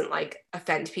this doesn't like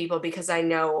offend people, because I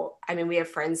know, I mean, we have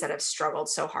friends that have struggled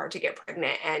so hard to get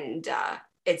pregnant, and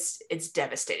it's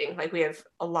devastating. Like we have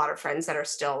a lot of friends that are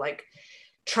still like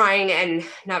trying and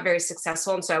not very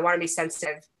successful. And so I want to be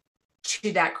sensitive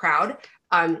to that crowd.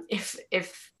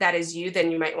 If that is you,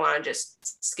 then you might want to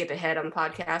just skip ahead on the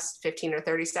podcast 15 or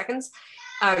 30 seconds.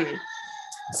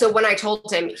 So when I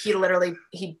told him,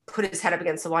 he put his head up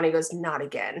against the wall and he goes, "Not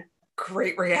again."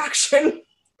 Great reaction.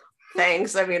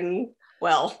 Thanks. I mean,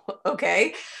 well,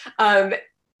 okay. Or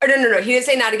no. He didn't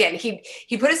say "not again."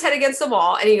 He put his head against the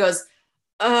wall and he goes,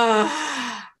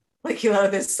 like he let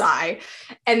out this sigh.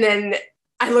 And then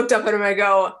I looked up at him and I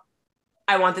go,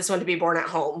 "I want this one to be born at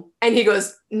home." And he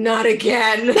goes, "Not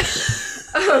again."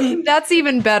 That's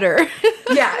even better.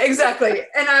 Yeah, exactly.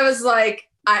 And I was like,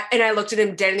 I looked at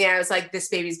him dead in the eye. I was like, "This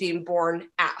baby's being born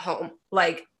at home.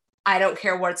 Like, I don't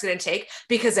care what it's going to take."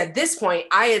 Because at this point,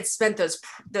 I had spent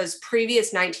those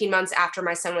previous 19 months after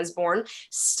my son was born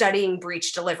studying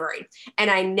breech delivery. And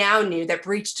I now knew that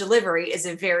breech delivery is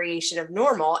a variation of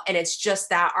normal. And it's just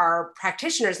that our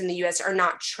practitioners in the US are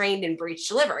not trained in breech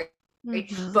delivery.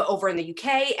 Mm-hmm. But over in the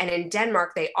UK and in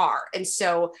Denmark, they are. And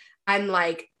so I'm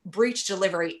like, breech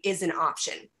delivery is an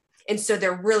option. And so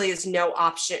there really is no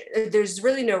option. There's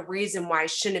really no reason why I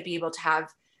shouldn't be able to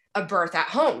have a birth at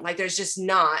home. Like there's just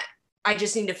not. I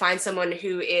just need to find someone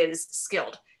who is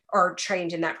skilled or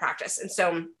trained in that practice. And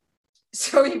so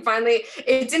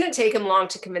it didn't take him long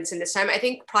to convince him this time. I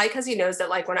think probably because he knows that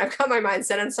like when I've got my mind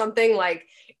set on something, like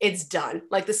it's done.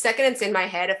 Like the second it's in my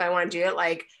head, if I want to do it,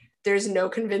 like there's no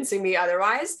convincing me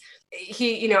otherwise.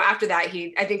 After that,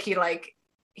 I think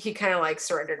he kind of like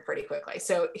surrendered pretty quickly.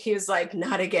 So he was like,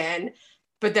 "Not again."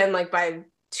 But then like by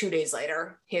 2 days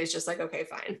later, he was just like, "Okay,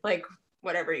 fine. Like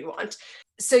whatever you want."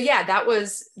 So yeah, that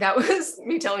was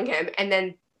me telling him. And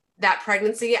then that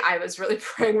pregnancy, I was really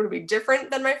praying would be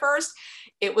different than my first.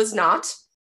 It was not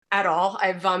at all.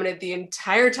 I vomited the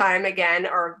entire time again,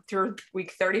 or through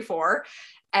week 34.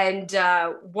 And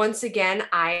once again,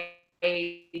 I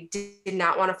did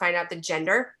not want to find out the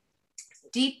gender.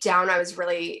 Deep down, I was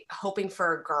really hoping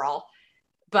for a girl,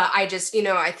 but I just,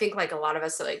 I think like a lot of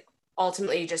us, like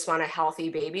ultimately just want a healthy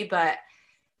baby. But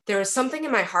there was something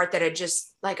in my heart that I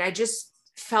just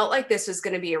felt like this was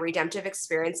going to be a redemptive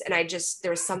experience. And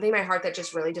there was something in my heart that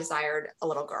just really desired a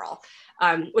little girl,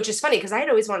 which is funny because I had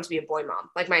always wanted to be a boy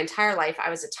mom. Like my entire life, I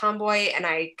was a tomboy, and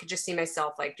I could just see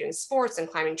myself like doing sports and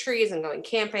climbing trees and going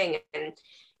camping. And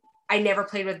I never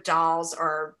played with dolls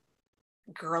or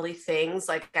girly things.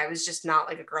 Like I was just not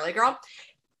like a girly girl,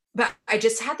 but I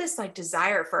just had this like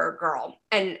desire for a girl.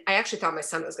 And I actually thought my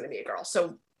son was going to be a girl.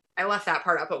 So I left that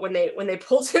part out. But when they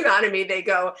pulled him out of me, they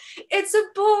go, "It's a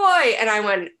boy." And I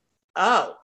went,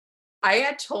 "Oh." I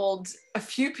had told a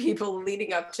few people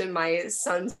leading up to my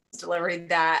son's delivery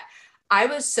that I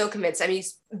was so convinced. I mean,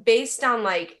 based on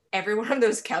like every one of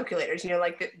those calculators,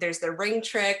 like there's the ring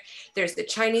trick, there's the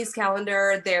Chinese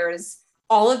calendar, there's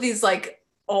all of these like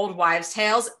old wives'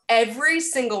 tales. Every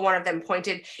single one of them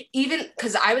pointed, even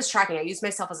because I was tracking, I used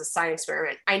myself as a science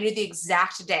experiment. I knew the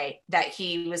exact day that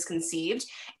he was conceived.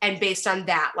 And based on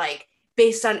that, like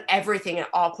based on everything, it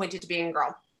all pointed to being a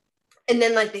girl. And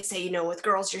then like they say, with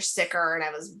girls, you're sicker. And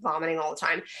I was vomiting all the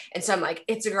time. And so I'm like,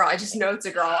 "It's a girl. I just know it's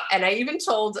a girl." And I even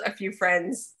told a few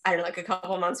friends, I don't know, like a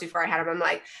couple of months before I had him, I'm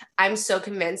like, "I'm so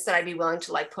convinced that I'd be willing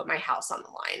to like put my house on the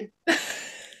line."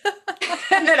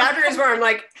 And then after his born, I'm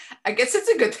like, I guess it's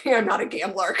a good thing I'm not a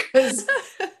gambler, because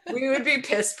we would be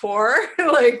piss poor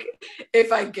like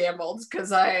if I gambled,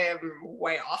 because I am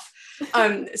way off.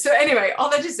 So anyway, all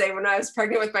that to say, when I was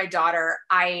pregnant with my daughter,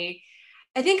 I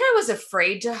think I was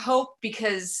afraid to hope,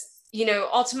 because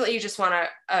ultimately you just want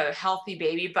a healthy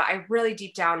baby, but I really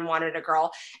deep down wanted a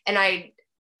girl. And I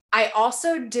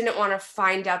also didn't want to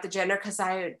find out the gender, because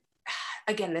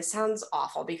again, this sounds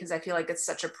awful because I feel like it's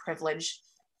such a privilege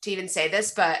to even say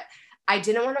this, but I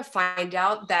didn't want to find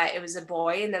out that it was a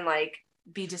boy and then like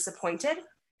be disappointed.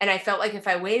 And I felt like if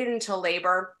I waited until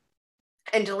labor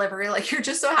and delivery, like you're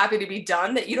just so happy to be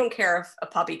done that you don't care if a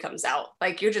puppy comes out.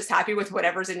 Like you're just happy with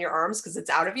whatever's in your arms because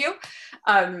it's out of you.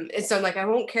 And so I'm like, I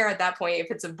won't care at that point if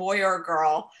it's a boy or a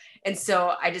girl. And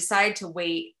so I decided to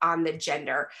wait on the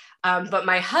gender. But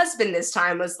my husband this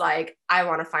time was like, "I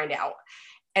want to find out."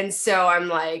 And so I'm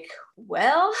like,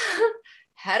 well,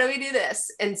 how do we do this?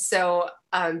 And so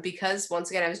because once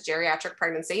again, I was geriatric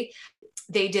pregnancy,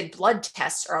 they did blood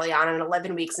tests early on in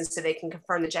 11 weeks. And so they can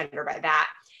confirm the gender by that.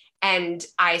 And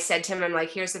I said to him, I'm like,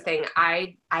 "Here's the thing.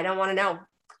 I don't want to know.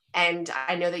 And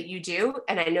I know that you do.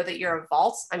 And I know that you're a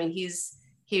vault. I mean, he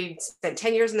spent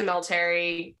 10 years in the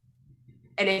military.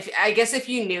 And if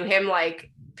you knew him,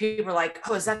 like people were like,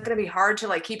 oh, is that going to be hard to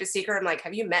like keep a secret? I'm like,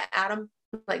 have you met Adam?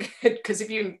 Like, because if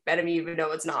you met him, you would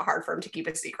know it's not hard for him to keep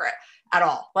a secret at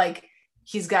all. Like,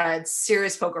 he's got a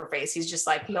serious poker face. He's just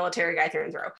like military guy through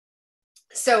and through.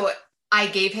 So I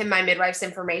gave him my midwife's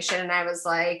information and I was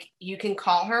like, you can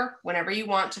call her whenever you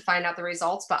want to find out the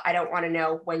results, but I don't want to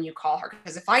know when you call her.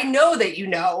 Because if I know that you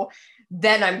know,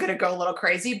 then I'm going to go a little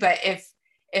crazy. But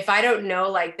if I don't know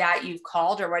like that you've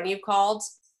called or when you've called,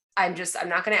 I'm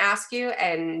not going to ask you,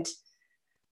 and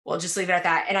we'll just leave it at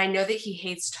that. And I know that he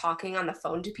hates talking on the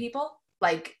phone to people.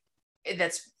 Like,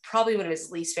 that's probably one of his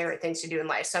least favorite things to do in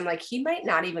life. So I'm like, he might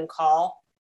not even call.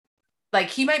 Like,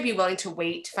 he might be willing to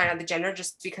wait to find out the gender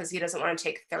just because he doesn't want to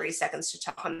take 30 seconds to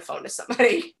talk on the phone to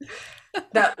somebody.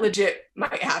 That legit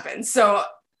might happen. So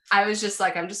I was just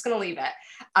like, I'm just going to leave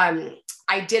it.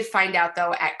 I did find out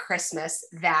though at Christmas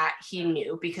that he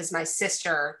knew, because my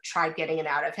sister tried getting it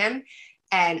out of him.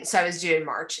 And so I was due in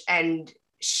March, and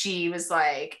she was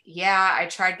like, yeah, I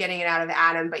tried getting it out of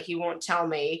Adam, but he won't tell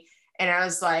me. And I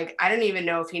was like, I don't even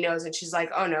know if he knows. And she's like,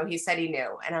 oh no, he said he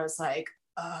knew. And I was like,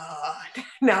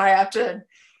 now I have to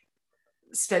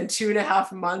spend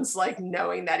 2.5 months like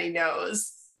knowing that he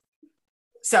knows.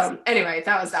 So anyway,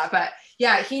 that was that. But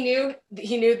yeah, he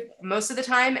knew most of the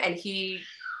time, and he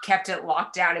kept it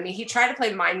locked down. I mean, he tried to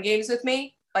play mind games with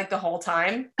me like the whole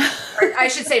time. Or I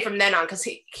should say from then on, because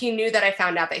he knew that I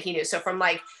found out that he knew. So from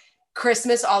like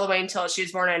Christmas all the way until she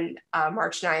was born on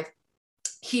March 9th,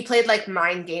 he played like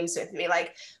mind games with me.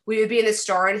 Like, we would be in the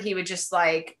store and he would just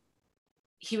like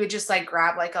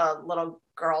grab like a little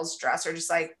girl's dress or just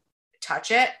like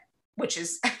touch it, which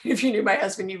is, if you knew my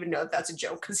husband, you would know that's a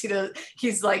joke, because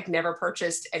he's like never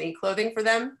purchased any clothing for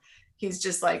them. He's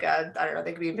just like, I don't know,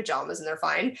 they could be in pajamas and they're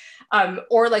fine.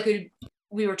 Or like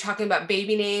we were talking about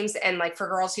baby names, and like for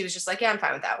girls, he was just like, yeah, I'm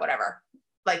fine with that, whatever.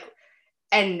 Like,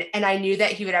 and I knew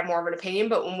that he would have more of an opinion,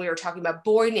 but when we were talking about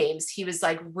boy names, he was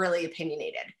like really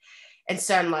opinionated. And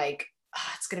so I'm like,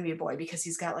 it's going to be a boy because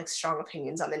he's got like strong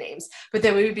opinions on the names. But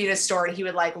then we would be in a store and he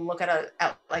would like look at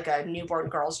like a newborn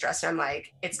girl's dress. And I'm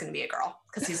like, it's going to be a girl,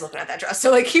 because he's looking at that dress.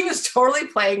 So like, he was totally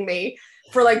playing me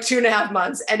for like 2.5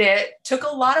 months. And it took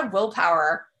a lot of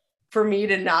willpower for me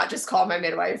to not just call my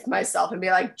midwife myself and be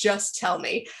like, just tell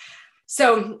me.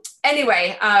 So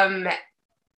anyway,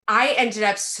 I ended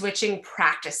up switching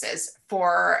practices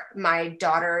for my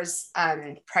daughter's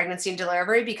pregnancy and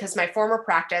delivery, because my former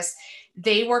practice,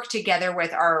 they work together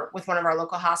with one of our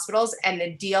local hospitals. And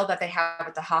the deal that they have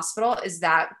at the hospital is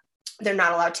that they're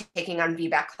not allowed to taking on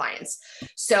VBAC clients.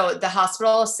 So the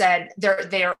hospital said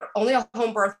they're only a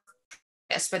home birth,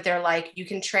 but they're like, you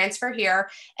can transfer here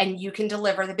and you can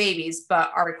deliver the babies,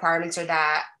 but our requirements are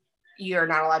that you're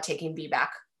not allowed taking VBAC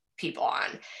people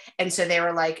on. And so they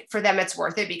were like, for them, it's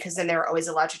worth it, because then they're always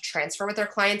allowed to transfer with their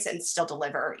clients and still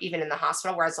deliver even in the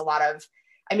hospital. Whereas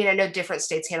I know different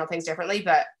states handle things differently,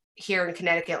 but here in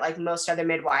Connecticut, like most other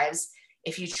midwives,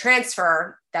 if you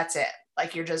transfer, that's it.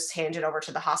 Like, you're just handed over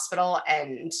to the hospital,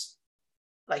 and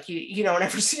like you don't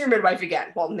ever see your midwife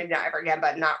again. Well, maybe not ever again,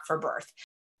 but not for birth.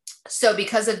 So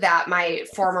because of that, my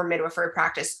former midwifery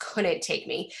practice couldn't take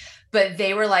me, but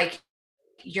they were like,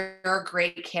 you're a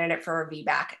great candidate for a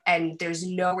VBAC. And there's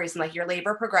no reason, like, your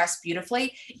labor progressed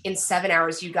beautifully. In 7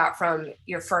 hours, you got from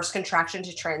your first contraction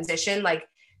to transition. Like,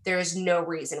 there is no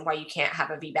reason why you can't have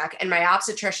a VBAC. And my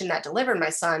obstetrician that delivered my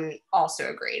son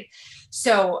also agreed.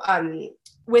 So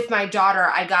with my daughter,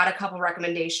 I got a couple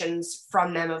recommendations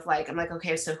from them of like, I'm like,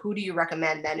 okay, so who do you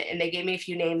recommend then? And they gave me a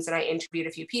few names, and I interviewed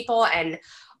a few people, and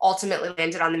ultimately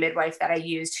landed on the midwife that I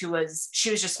used, she was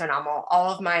just phenomenal.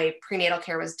 All of my prenatal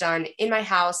care was done in my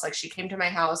house. Like, she came to my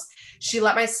house. She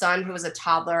let my son, who was a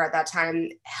toddler at that time,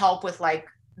 help with like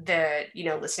the,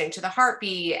 listening to the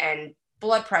heartbeat and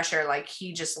blood pressure. Like,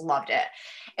 he just loved it.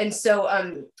 And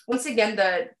so once again,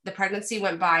 the pregnancy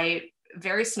went by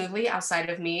very smoothly outside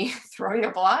of me throwing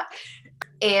up a lot.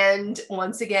 And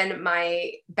once again,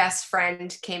 my best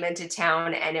friend came into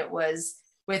town, and it was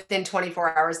within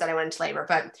 24 hours that I went into labor.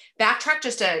 But backtrack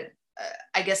just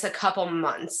a couple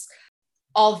months.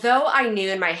 Although I knew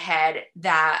in my head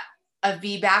that a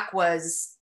VBAC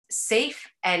was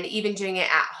safe, and even doing it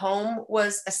at home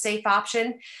was a safe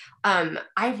option,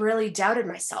 I really doubted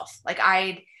myself. Like,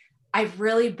 I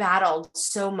really battled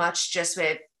so much just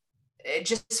with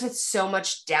so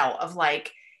much doubt of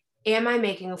like, am I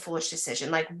making a foolish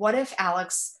decision? Like, what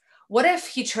if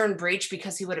he turned breech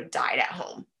because he would have died at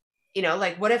home?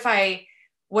 Like, what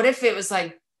if it was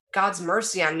like God's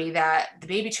mercy on me that the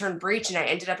baby turned breech and I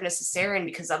ended up in a cesarean,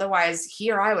 because otherwise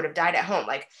he or I would have died at home.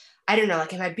 Like, I don't know,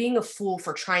 like, am I being a fool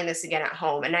for trying this again at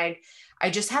home? And I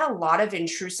just had a lot of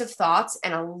intrusive thoughts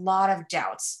and a lot of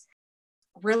doubts,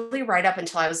 really right up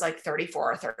until I was like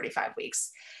 34 or 35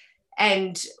 weeks.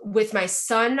 And with my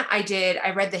son, I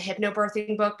read the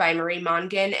hypnobirthing book by Marie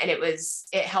Mongan, and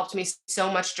it helped me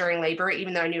so much during labor.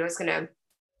 Even though I knew I was going to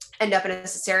end up in a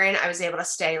cesarean, I was able to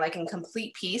stay like in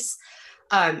complete peace,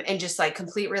 and just like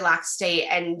complete relaxed state.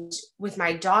 And with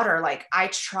my daughter, like I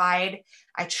tried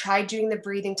doing the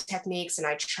breathing techniques, and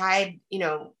I tried,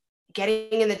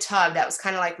 getting in the tub. That was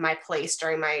kind of like my place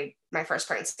during my first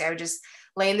pregnancy. I would just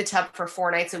lay in the tub for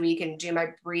 4 nights a week and do my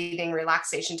breathing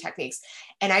relaxation techniques.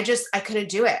 And I couldn't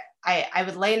do it. I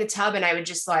would lay in the tub and I would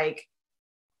just want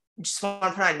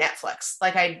to put on Netflix.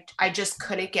 Like I just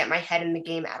couldn't get my head in the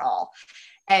game at all.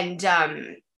 And,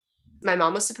 my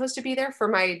mom was supposed to be there for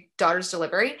my daughter's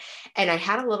delivery, and I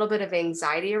had a little bit of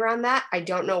anxiety around that. I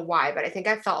don't know why, but I think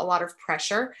I felt a lot of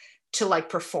pressure to like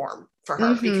perform for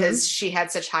her because she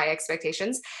had such high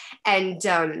expectations. And,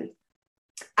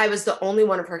 I was the only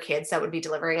one of her kids that would be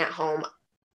delivering at home.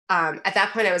 At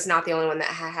that point, I was not the only one that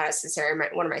had a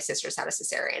cesarean. One of my sisters had a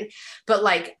cesarean, but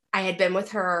like I had been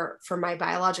with her for my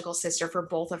biological sister for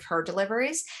both of her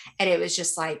deliveries. And it was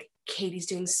just like, Katie's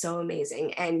doing so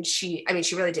amazing. And she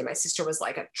really did. My sister was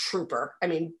like a trooper. I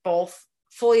mean, both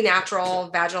fully natural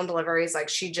vaginal deliveries. Like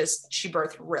she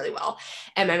birthed really well.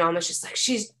 And my mom was just like,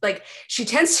 she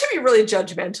tends to be really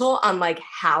judgmental on like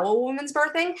how a woman's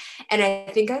birthing. And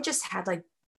I think I just had like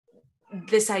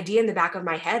this idea in the back of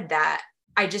my head that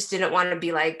I just didn't want to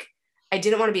be like, I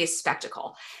didn't want to be a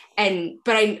spectacle.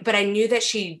 But I knew that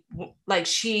she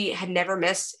had never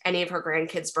missed any of her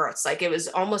grandkids' births. Like it was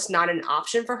almost not an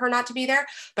option for her not to be there,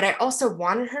 but I also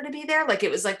wanted her to be there. Like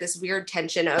it was like this weird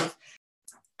tension of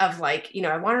like,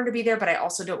 I want her to be there, but I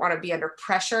also don't want to be under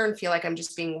pressure and feel like I'm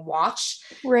just being watched.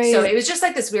 Right. So it was just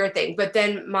like this weird thing. But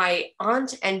then my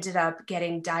aunt ended up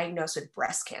getting diagnosed with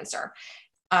breast cancer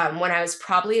when I was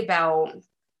probably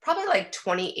like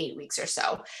 28 weeks or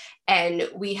so. And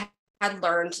we had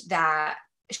learned that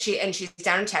she's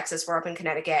down in Texas, we're up in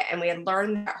Connecticut, and we had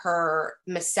learned that her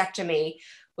mastectomy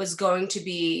was going to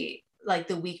be like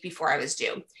the week before I was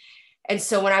due. And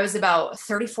so when I was about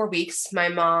 34 weeks, my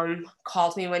mom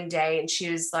called me one day and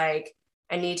she was like,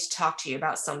 I need to talk to you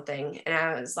about something. And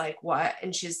I was like, what?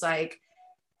 And she's like,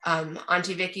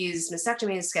 Auntie Vicky's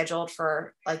mastectomy is scheduled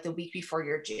for like the week before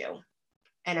you're due.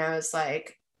 And I was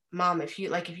like, Mom, if you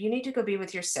need to go be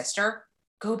with your sister,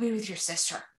 go be with your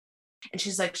sister. And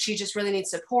she's like, she just really needs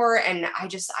support. And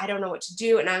I don't know what to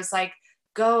do. And I was like,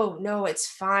 go, no, it's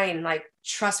fine. Like,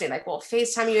 trust me, like, we'll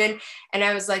FaceTime you in. And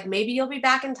I was like, maybe you'll be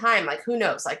back in time. Like, who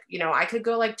knows? Like, I could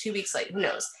go like 2 weeks late, who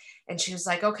knows? And she was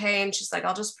like, okay. And she's like,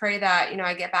 I'll just pray that,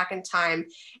 I get back in time.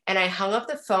 And I hung up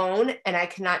the phone and I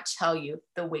cannot tell you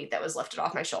the weight that was lifted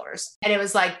off my shoulders. And it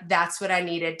was like, that's what I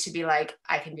needed to be like,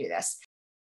 I can do this.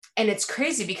 And it's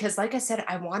crazy because like I said,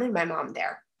 I wanted my mom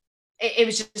there. It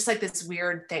was just like this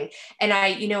weird thing. And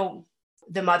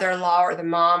the mother-in-law or the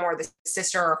mom or the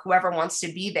sister or whoever wants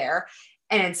to be there.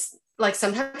 And it's like,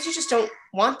 sometimes you just don't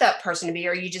want that person to be,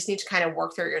 or you just need to kind of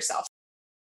work through it yourself.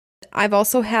 I've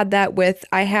also had that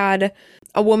I had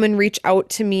a woman reach out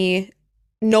to me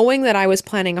knowing that I was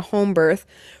planning a home birth,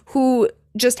 who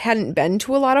just hadn't been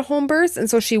to a lot of home births. And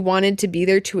so she wanted to be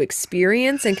there to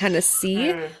experience and kind of see.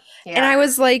 Yeah. And I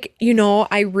was like,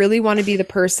 I really want to be the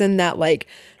person that like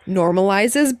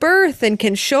normalizes birth and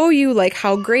can show you like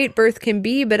how great birth can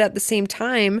be. But at the same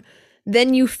time,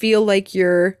 then you feel like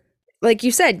you're, like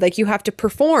you said, like you have to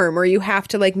perform or you have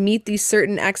to like meet these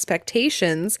certain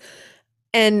expectations.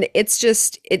 And it's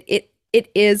just, it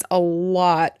is a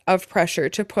lot of pressure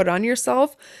to put on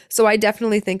yourself. So I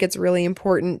definitely think it's really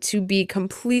important to be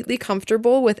completely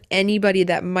comfortable with anybody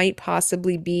that might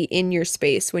possibly be in your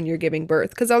space when you're giving birth,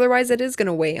 because otherwise it is going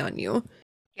to weigh on you.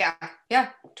 Yeah,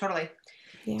 totally.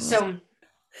 Yeah. So,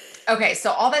 okay.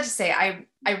 So all that to say,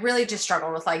 I really just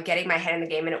struggled with like getting my head in the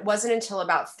game. And it wasn't until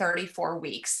about 34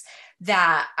 weeks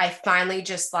that I finally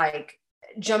just like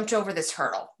jumped over this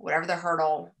hurdle, whatever the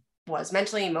hurdle was,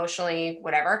 mentally, emotionally,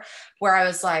 whatever, where I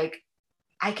was like,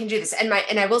 I can do this. And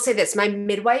I will say this, my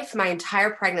midwife, my entire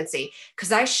pregnancy,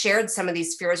 because I shared some of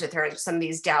these fears with her and some of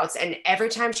these doubts. And every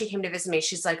time she came to visit me,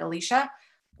 she's like, Alicia,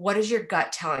 what is your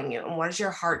gut telling you? And what is your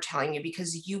heart telling you?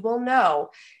 Because you will know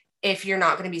if you're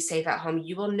not going to be safe at home.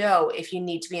 You will know if you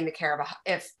need to be in the care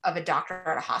of a doctor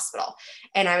at a hospital.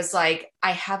 And I was like,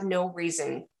 I have no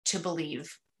reason to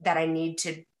believe that I need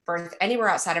to birth anywhere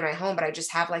outside of my home, but I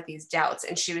just have like these doubts.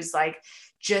 And she was like,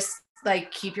 just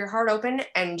like keep your heart open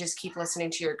and just keep listening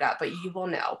to your gut, but you will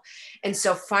know. And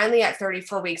so finally at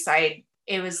 34 weeks,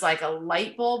 it was like a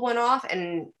light bulb went off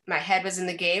and my head was in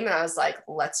the game. And I was like,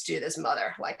 let's do this,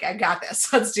 mother. Like, I got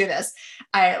this. Let's do this.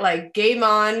 I like game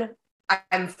on.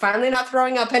 I'm finally not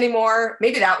throwing up anymore.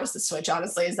 Maybe that was the switch,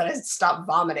 honestly, is that I stopped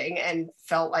vomiting and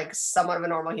felt like somewhat of a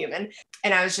normal human.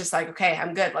 And I was just like, okay,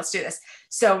 I'm good. Let's do this.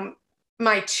 So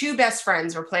my two best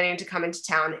friends were planning to come into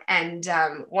town, and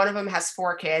one of them has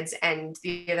 4 kids and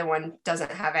the other one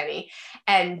doesn't have any.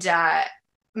 And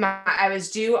I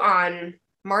was due on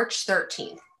March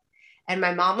 13th. And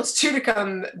my mom was due to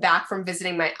come back from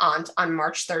visiting my aunt on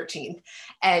March 13th.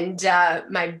 And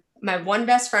my one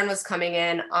best friend was coming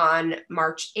in on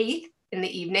March 8th in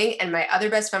the evening. And my other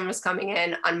best friend was coming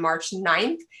in on March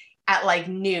 9th at like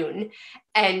noon.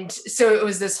 And so it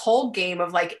was this whole game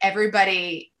of like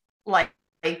everybody like,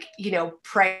 you know,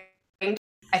 praying.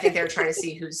 I think they were trying to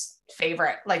see who was the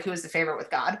favorite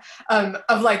with God,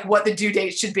 of like what the due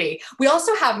date should be. We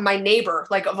also have my neighbor,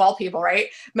 like of all people, right?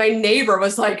 My neighbor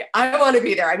was like, I want to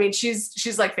be there. I mean,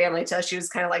 she's like family to us. She was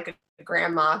kind of like a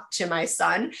grandma to my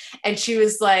son. And she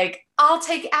was like, I'll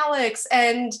take Alex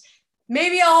and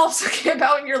maybe I'll also camp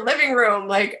out in your living room.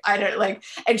 Like, I don't like,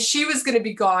 and she was going to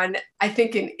be gone, I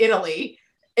think in Italy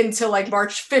until like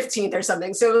March 15th or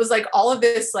something. So it was like all of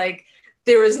this, like,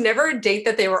 there was never a date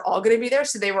that they were all going to be there.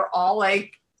 So they were all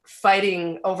like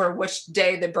fighting over which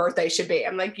day the birthday should be.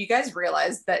 I'm like, you guys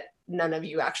realize that none of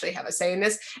you actually have a say in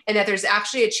this, and that there's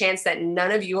actually a chance that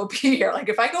none of you will be here. Like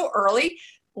if I go early,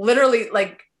 literally,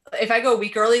 like if I go a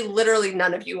week early, literally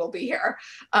none of you will be here.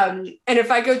 And if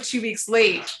I go 2 weeks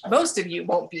late, most of you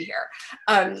won't be here.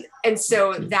 And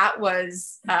so that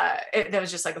was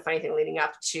just like a funny thing leading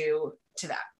up to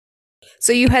that.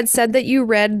 So you had said that you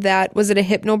read that, was it a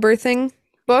hypnobirthing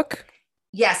book?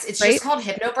 Yes, it's just called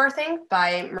Hypnobirthing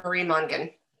by Marie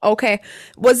Mongan. Okay.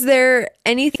 Was there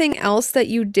anything else that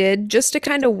you did just to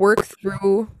kind of work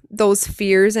through those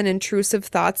fears and intrusive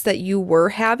thoughts that you were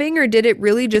having, or did it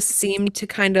really just seem to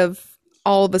kind of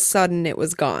all of a sudden it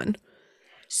was gone?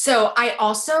 So I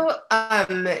also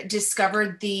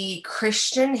discovered the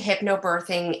Christian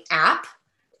Hypnobirthing app,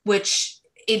 which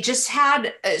it just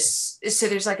had, so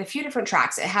there's like a few different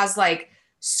tracks. It has like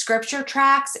scripture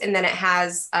tracks, and then it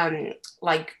has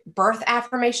like birth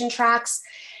affirmation tracks.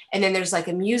 And then there's like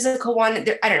a musical one.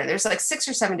 I don't know, there's like 6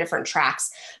 or 7 different tracks.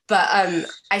 But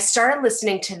I started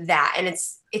listening to that, and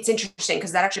it's interesting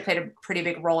because that actually played a pretty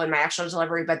big role in my actual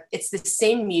delivery, but it's the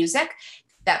same music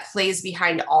that plays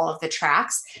behind all of the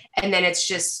tracks. And then it's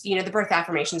just, you know, the birth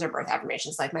affirmations are birth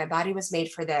affirmations. Like my body was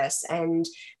made for this, and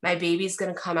my baby's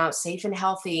going to come out safe and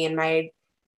healthy. And my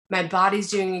body's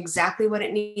doing exactly what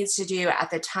it needs to do at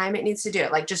the time it needs to do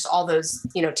it. Like just all those,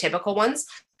 you know, typical ones.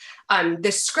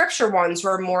 The scripture ones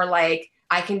were more like,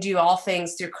 I can do all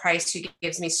things through Christ who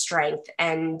gives me strength.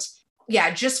 And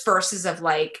yeah, just verses of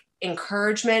like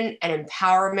encouragement and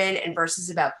empowerment, and verses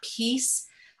about peace.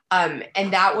 And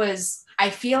that was, I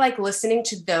feel like listening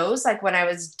to those, like when I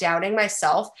was doubting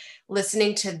myself,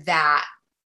 listening to that,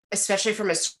 especially from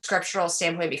a scriptural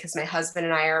standpoint, because my husband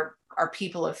and I are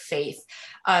people of faith,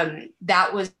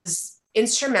 that was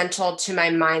instrumental to my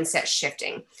mindset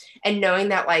shifting, and knowing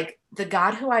that like the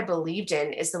God who I believed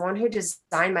in is the one who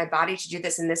designed my body to do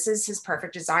this. And this is his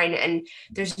perfect design. And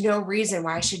there's no reason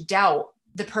why I should doubt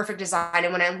the perfect design.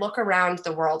 And when I look around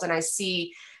the world and I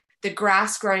see the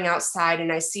grass growing outside,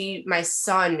 and I see my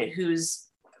son who's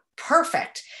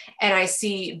perfect, and I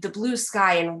see the blue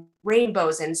sky and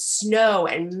rainbows and snow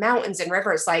and mountains and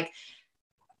rivers, like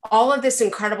all of this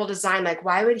incredible design, like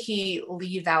why would he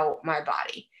leave out my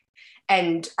body?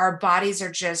 And our bodies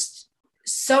are just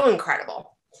so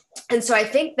incredible. And so I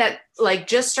think that like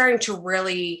just starting to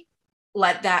really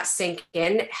let that sink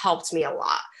in helped me a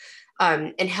lot,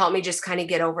 and helped me just kind of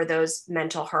get over those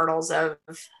mental hurdles of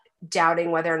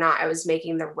doubting whether or not I was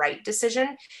making the right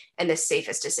decision and the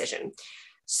safest decision.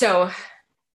 So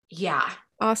yeah.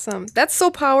 Awesome. That's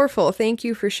so powerful. Thank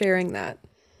you for sharing that.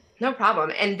 No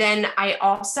problem. And then I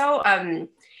also,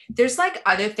 there's like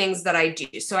other things that I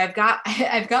do. So I've got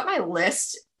my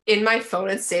list in my phone.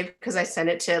 It's saved because I send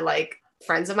it to like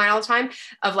friends of mine all the time,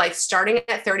 of like starting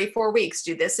at 34 weeks,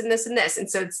 do this and this and this. And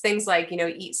so it's things like, you know,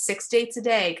 eat 6 dates a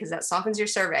day because that softens your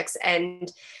cervix,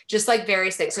 and just like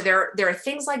various things. So there are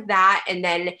things like that. And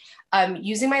then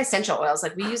using my essential oils,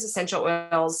 like we use essential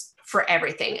oils for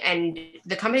everything. And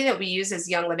the company that we use is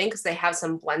Young Living because they have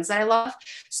some blends that I love.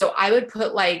 So I would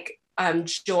put like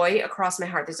joy across my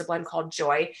heart. There's a blend called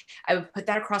Joy. I would put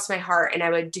that across my heart, and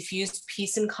I would diffuse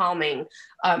peace and calming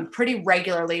pretty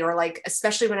regularly, or like,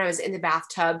 especially when I was in the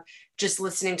bathtub, just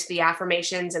listening to the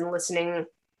affirmations and listening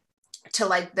to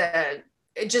like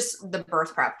just the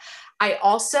birth prep. I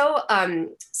also,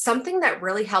 something that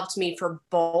really helped me for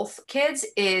both kids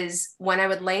is when I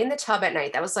would lay in the tub at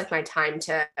night, that was like my time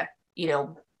to, you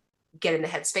know, get in the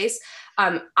headspace.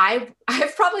 I've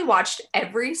probably watched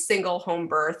every single home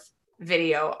birth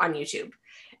video on YouTube.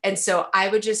 And so I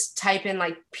would just type in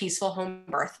like peaceful home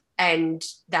birth. And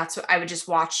that's what I would just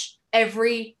watch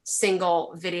every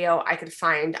single video I could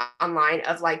find online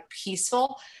of like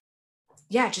peaceful.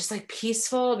 Yeah, just like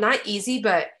peaceful, not easy,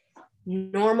 but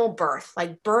normal birth,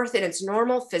 like birth in its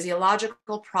normal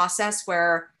physiological process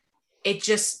where it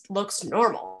just looks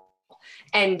normal.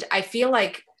 And I feel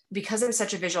like because I'm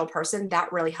such a visual person,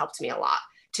 that really helped me a lot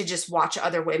to just watch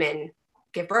other women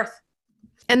give birth.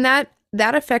 And that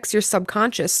affects your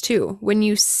subconscious too. When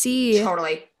you see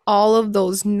Totally all of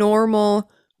those normal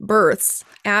births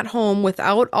at home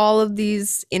without all of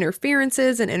these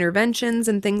interferences and interventions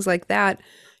and things like that,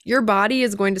 your body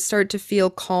is going to start to feel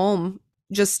calm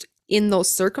just in those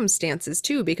circumstances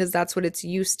too, because that's what it's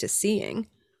used to seeing.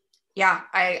 Yeah,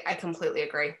 I completely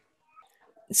agree.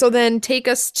 So then take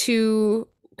us to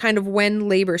kind of when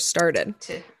labor started.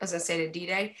 I was gonna say to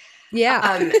D-Day.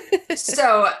 Yeah.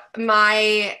 So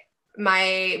my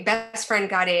best friend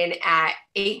got in at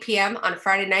 8 p.m. on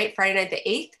Friday night the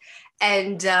 8th.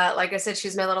 And like I said,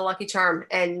 she's my little lucky charm.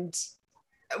 And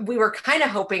we were kind of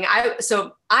hoping, I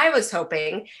was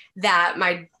hoping that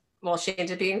she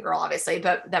ended up being a girl, obviously,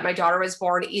 but that my daughter was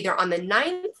born either on the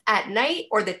 9th at night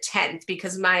or the 10th,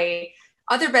 because my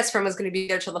other best friend was going to be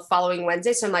there till the following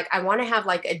Wednesday. So I'm like, I want to have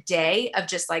like a day of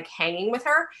just like hanging with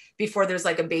her before there's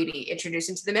like a baby introduced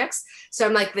into the mix. So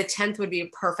I'm like, the 10th would be a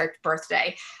perfect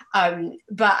birthday.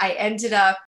 But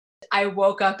I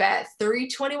woke up at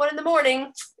 3:21 in the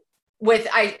morning with,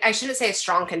 I shouldn't say a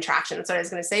strong contraction. That's what I was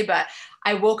going to say. But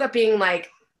I woke up being like,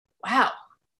 wow,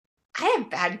 I have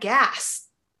bad gas.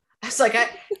 I was like,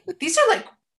 these are like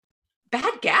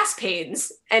bad gas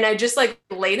pains. And I just like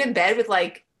laid in bed with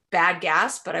like bad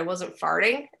gas, but I wasn't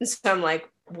farting. And so I'm like,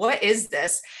 what is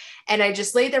this? And I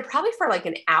just laid there probably for like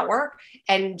an hour,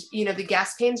 and, you know, the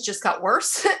gas pains just got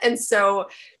worse. And so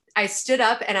I stood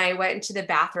up and I went into the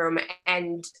bathroom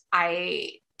and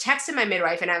I texted my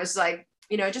midwife and I was like,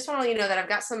 you know, I just want to let you know that I've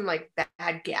got some like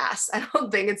bad gas. I don't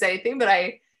think it's anything, but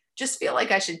I just feel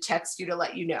like I should text you to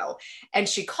let you know. And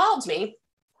she called me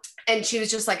and she was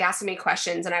just like asking me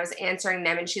questions and I was answering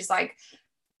them. And she's like,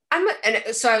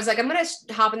 so I was like, I'm going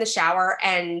to hop in the shower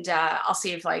and I'll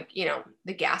see if like, you know,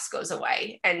 the gas goes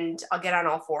away and I'll get on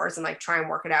all fours and like try and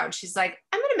work it out. And she's like,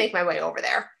 I'm going to make my way over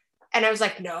there. And I was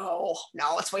like, no,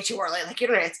 it's way too early. Like, you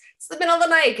know, it's the middle of the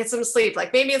night, get some sleep.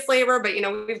 Like maybe it's labor, but you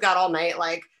know, we've got all night.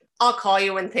 Like I'll call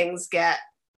you when things get,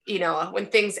 you know, when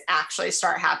things actually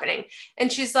start happening.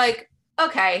 And she's like,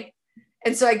 okay.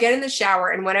 And so I get in the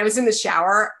shower. And when I was in the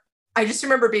shower, I just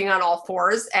remember being on all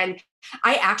fours, and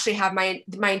I actually have my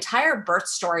entire birth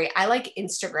story. I like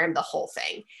Instagram the whole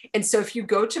thing. And so if you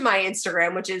go to my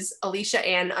Instagram, which is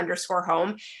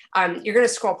Alicia_home, you're going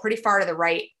to scroll pretty far to the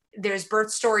right. There's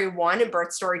birth story 1 and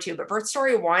birth story 2, but birth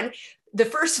story 1, the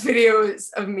first video is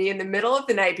of me in the middle of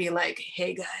the night being like,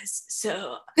 hey guys,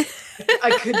 so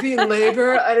I could be in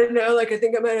labor. I don't know. Like, I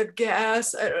think I might have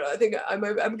gas. I don't know. I think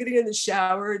I'm getting in the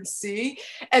shower and see.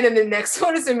 And then the next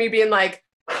one is of me being like,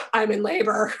 I'm in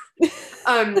labor. So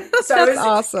That's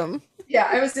awesome. Yeah,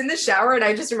 I was in the shower and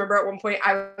I just remember at one point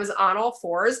I was on all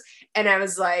fours and I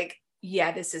was like,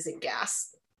 yeah, this isn't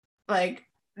gas. Like,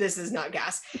 this is not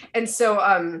gas. And so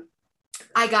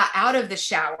I got out of the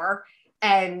shower,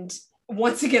 and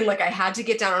once again, like I had to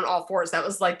get down on all fours. That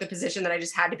was like the position that I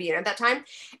just had to be in at that time.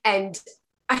 And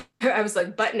I was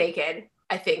like butt naked.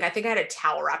 I think I had a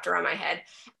towel wrapped around my head.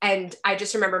 And I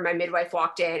just remember my midwife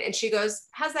walked in and she goes,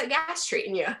 how's that gas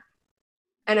treating you?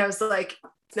 And I was like,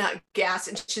 it's not gas.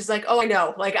 And she's like, oh, I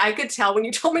know. Like, I could tell when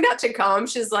you told me not to come.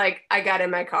 She's like, I got in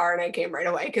my car and I came right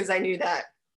away because I knew that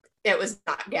it was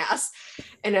not gas.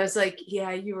 And I was like,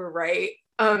 yeah, you were right.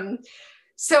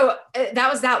 So that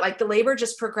was that. Like, the labor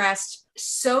just progressed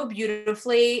so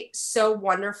beautifully, so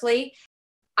wonderfully.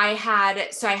 I had a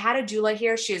doula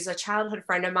here. She was a childhood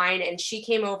friend of mine, and she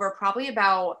came over probably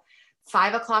about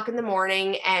 5 o'clock in the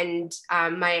morning. And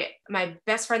my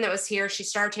best friend that was here, she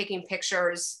started taking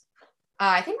pictures.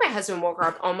 I think my husband woke her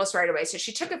up almost right away. So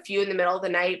she took a few in the middle of the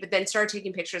night, but then started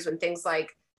taking pictures when things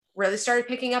like really started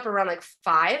picking up around like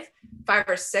 5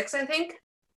 or 6, I think.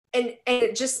 And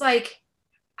it just like,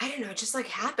 I don't know, it just like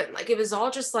happened. Like, it was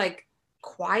all just like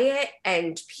quiet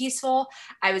and peaceful.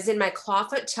 I was in my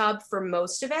clawfoot tub for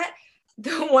most of it.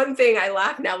 The one thing, I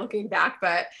laugh now looking back,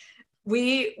 but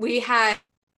we had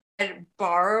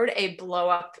borrowed a blow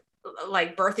up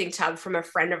like birthing tub from a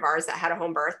friend of ours that had a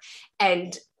home birth.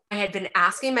 And I had been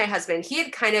asking my husband, he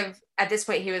had kind of, at this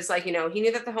point, he was like, you know, he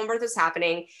knew that the home birth was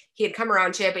happening. He had come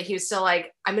around to it, but he was still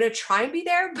like, I'm going to try and be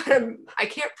there, but I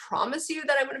can't promise you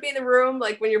that I'm going to be in the room,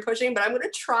 like when you're pushing, but I'm going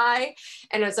to try.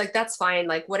 And I was like, that's fine.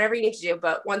 Like whatever you need to do.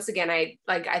 But once again,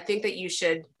 I think that you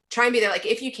should try and be there. Like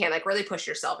if you can, like really push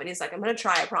yourself. And he's like, I'm going to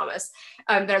try, I promise.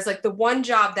 But I was like, the one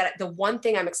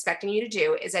thing I'm expecting you to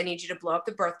do is I need you to blow up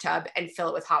the birth tub and fill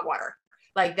it with hot water.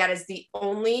 Like that is the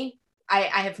only, I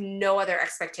have no other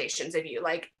expectations of you.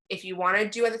 Like if you want to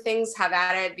do other things, have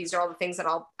at it. These are all the things that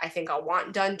I think I'll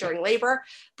want done during labor,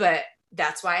 but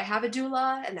that's why I have a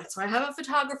doula and that's why I have a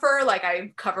photographer. Like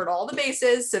I've covered all the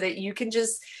bases so that you can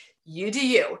just, you do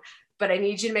you, but I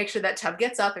need you to make sure that tub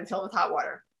gets up and filled with hot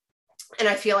water. And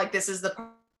I feel like this is the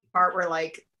part where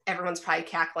like everyone's probably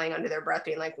cackling under their breath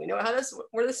being like, we know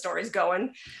where the story's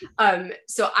going.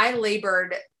 So I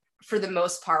labored for the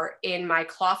most part in my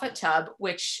clawfoot tub,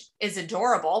 which is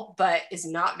adorable, but is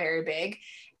not very big.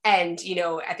 And, you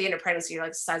know, at the end of pregnancy, you're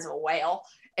like the size of a whale.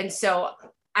 And so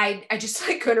I just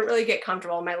like couldn't really get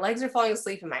comfortable. My legs are falling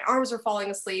asleep and my arms are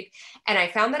falling asleep. And I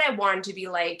found that I wanted to be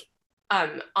like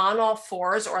on all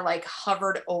fours or like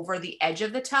hovered over the edge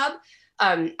of the tub.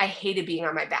 I hated being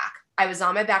on my back. I was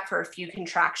on my back for a few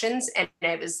contractions and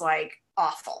it was like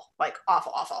awful.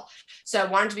 So I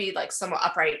wanted to be like somewhat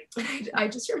upright. I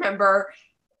just remember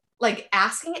like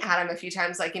asking Adam a few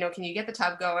times, like, you know, can you get the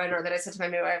tub going? Or that I said to my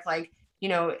midwife, like, you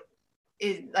know,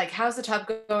 how's the tub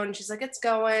going? And she's like, it's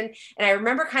going. And I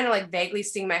remember kind of like vaguely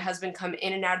seeing my husband come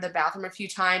in and out of the bathroom a few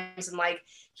times. And like,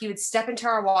 he would step into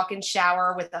our walk-in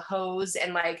shower with the hose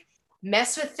and like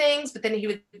mess with things. But then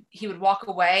he would walk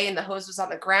away and the hose was on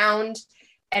the ground.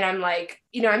 And I'm like,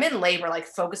 you know, I'm in labor, like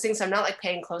focusing. So I'm not like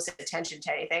paying close attention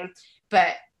to anything.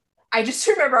 But I just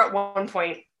remember at one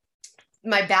point,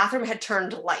 my bathroom had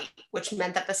turned light, which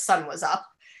meant that the sun was up.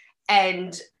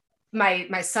 And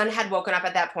my son had woken up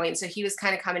at that point. So he was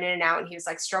kind of coming in and out and he was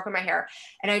like stroking my hair.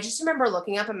 And I just remember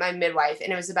looking up at my midwife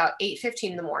and it was about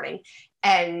 8:15 in the morning.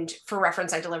 And for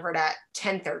reference, I delivered at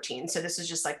 10:13. So this was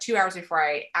just like 2 hours before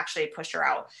I actually pushed her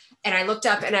out. And I looked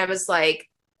up and I was like,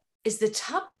 is the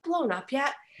tub blown up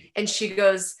yet? And she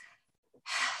goes,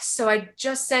 so I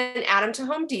just sent Adam to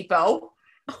Home Depot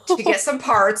to get some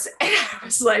parts. And I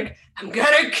was like, I'm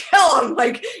gonna kill him.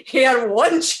 Like he had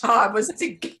one job was to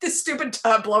get this stupid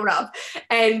tub blown up.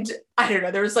 And I don't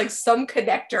know, there was like some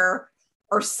connector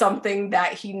or something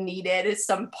that he needed,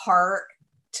 some part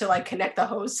to like connect the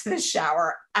hose to the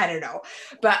shower. I don't know,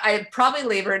 but I probably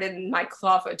labored in my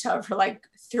clawfoot tub for like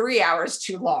 3 hours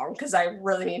too long because I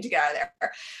really needed to get out of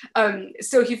there.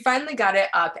 So he finally got it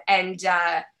up, and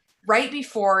right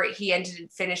before he ended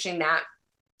finishing that,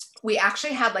 we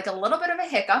actually had like a little bit of a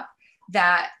hiccup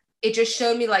that it just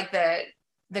showed me like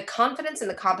the confidence and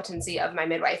the competency of my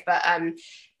midwife. But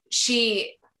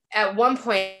she, at one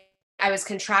point, I was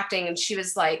contracting and she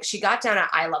was like, she got down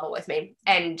at eye level with me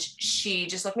and she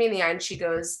just looked me in the eye and she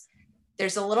goes,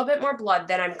 there's a little bit more blood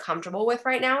than I'm comfortable with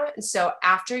right now. And so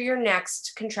after your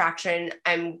next contraction,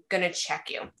 I'm going to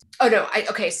check you. Oh no.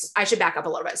 I should back up a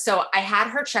little bit. So I had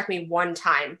her check me one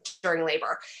time during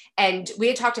labor and we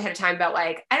had talked ahead of time about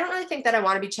like, I don't really think that I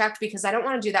want to be checked because I don't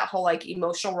want to do that whole like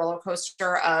emotional roller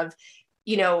coaster of,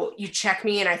 you know, you check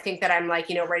me and I think that I'm like,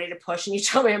 you know, ready to push and you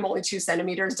tell me I'm only 2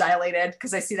 centimeters dilated,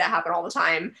 because I see that happen all the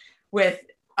time with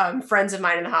friends of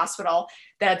mine in the hospital.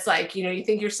 That's like, you know, you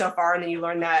think you're so far and then you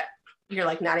learn that you're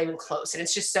like not even close. And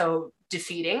it's just so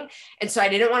defeating. And so I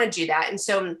didn't want to do that. And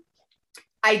so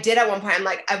I did at one point, I'm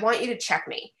like, I want you to check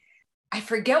me. I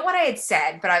forget what I had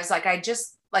said, but I was like, I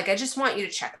just want you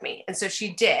to check me. And so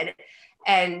she did.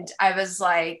 And I was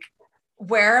like,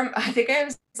 where am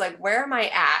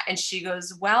I at? And she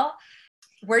goes, well,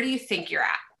 where do you think you're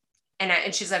at?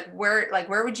 And she's like, where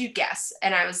would you guess?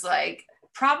 And I was like,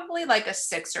 probably like a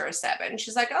 6 or a 7.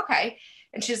 She's like, okay.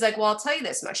 And she's like, well, I'll tell you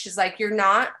this much. She's like, you're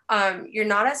not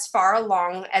as far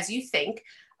along as you think.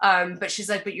 But she's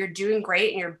like, but you're doing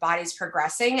great and your body's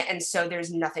progressing. And so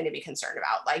there's nothing to be concerned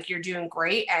about. Like you're doing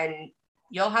great and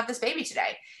you'll have this baby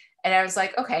today. And I was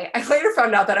like, okay. I later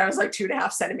found out that I was like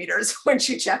 2.5 centimeters when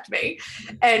she checked me.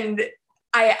 And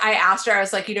I asked her, I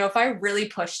was like, you know, if I really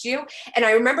pushed you, and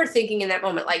I remember thinking in that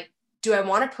moment, like, do I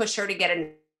want to push her to get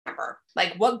a number?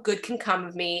 Like what good can come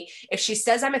of me? If she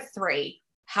says I'm a 3,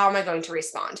 how am I going to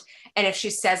respond? And if she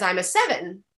says I'm a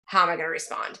 7, how am I going to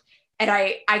respond? And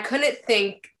I couldn't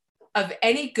think of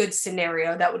any good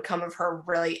scenario that would come of her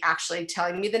really actually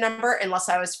telling me the number unless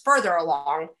I was further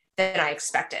along than I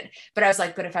expected. But I was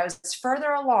like, but if I was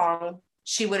further along,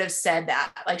 she would have said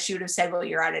that. Like she would have said, well,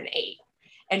 you're at an 8.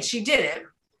 And she didn't.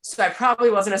 So I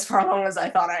probably wasn't as far along as I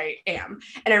thought I am.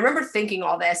 And I remember thinking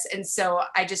all this. And so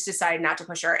I just decided not to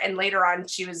push her. And later on,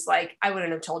 she was like, I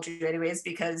wouldn't have told you anyways,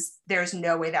 because there's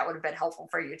no way that would have been helpful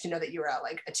for you to know that you were at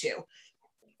like a 2.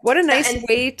 What a nice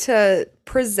way to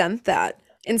present that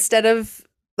instead of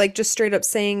like just straight up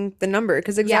saying the number.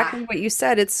 Because exactly what you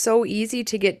said, it's so easy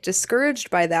to get discouraged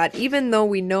by that, even though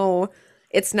we know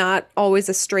it's not always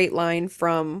a straight line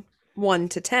from 1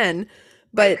 to 10.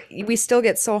 But we still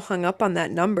get so hung up on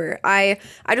that number. I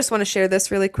just want to share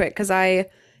this really quick because I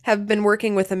have been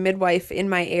working with a midwife in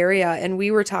my area, and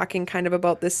we were talking kind of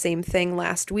about this same thing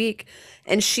last week.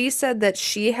 And she said that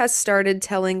she has started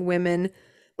telling women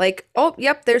like, oh,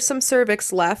 yep, there's some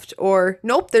cervix left, or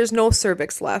nope, there's no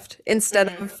cervix left, instead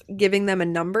of giving them a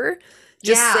number.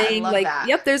 Just saying like,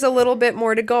 yep, there's a little bit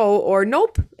more to go, or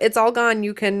nope, it's all gone.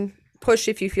 You can push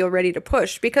if you feel ready to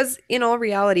push, because in all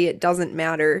reality, it doesn't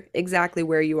matter exactly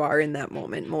where you are in that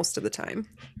moment most of the time.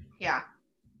 Yeah.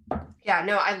 Yeah,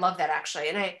 no, I love that actually.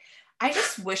 And I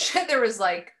just wish that there was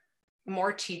like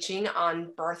more teaching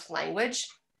on birth language.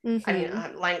 I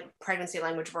mean, pregnancy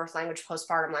language, birth language,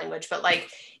 postpartum language, but like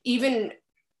even,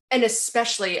 and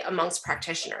especially amongst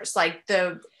practitioners, like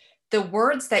the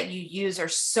words that you use are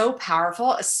so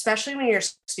powerful, especially when you're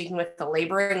speaking with the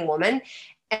laboring woman.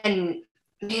 And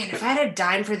man, if I had a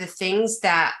dime for the things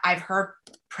that I've heard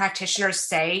practitioners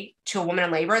say to a woman in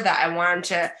labor that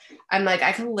I'm like,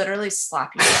 I could literally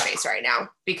slap you in the face right now,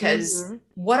 because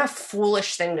what a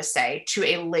foolish thing to say to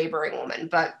a laboring woman.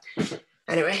 But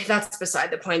anyway, that's beside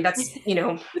the point. That's,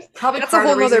 probably that's a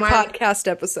whole other podcast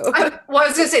episode. I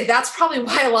was going to say, that's probably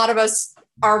why a lot of us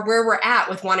are where we're at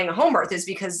with wanting a home birth, is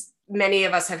because many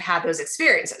of us have had those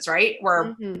experiences, right?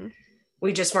 Where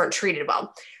we just weren't treated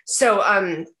well.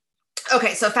 So,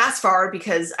 okay, so fast forward,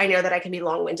 because I know that I can be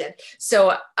long-winded.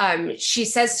 So she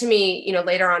says to me,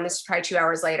 later on, this is probably 2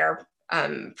 hours later,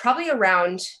 probably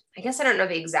around, I guess I don't know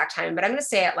the exact time, but I'm going to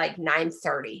say at like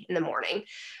 9:30 in the morning.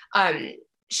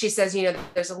 She says,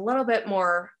 there's a little bit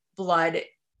more blood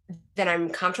than I'm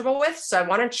comfortable with. So I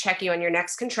want to check you on your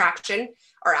next contraction,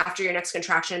 or after your next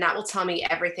contraction, and that will tell me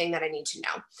everything that I need to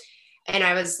know. And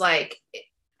I was like,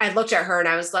 I looked at her and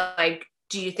I was like,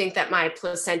 do you think that my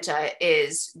placenta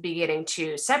is beginning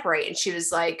to separate? And she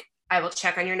was like, I will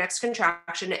check on your next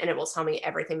contraction and it will tell me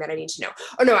everything that I need to know.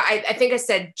 Oh no, I think I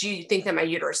said, do you think that my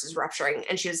uterus is rupturing?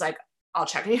 And she was like, I'll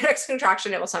check on your next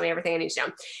contraction. It will tell me everything I need to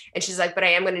know. And she's like, but I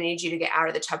am going to need you to get out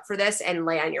of the tub for this and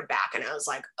lay on your back. And I was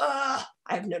like, I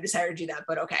have no desire to do that,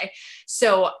 but okay.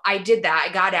 So I did that.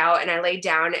 I got out and I laid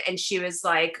down, and she was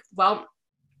like, well,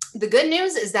 the good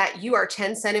news is that you are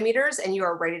 10 centimeters and you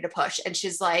are ready to push. And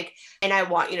she's like, and I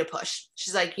want you to push.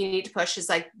 She's like, you need to push. She's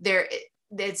like,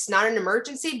 it's not an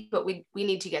emergency, but we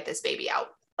need to get this baby out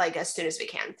like as soon as we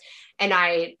can. And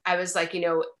I was like,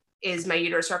 is my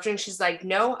uterus rupturing? She's like,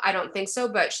 no, I don't think so.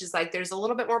 But she's like, there's a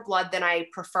little bit more blood than I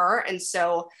prefer. And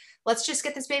so let's just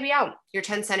get this baby out. You're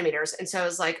 10 centimeters. And so I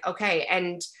was like, okay.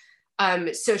 And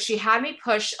so she had me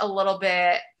push a little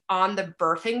bit on the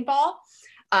birthing ball,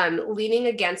 leaning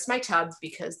against my tub,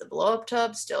 because the blow up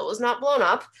tub still was not blown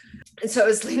up. And so I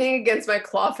was leaning against my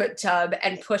clawfoot tub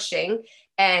and pushing,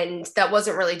 and that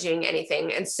wasn't really doing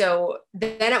anything. And so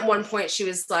then at one point she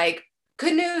was like,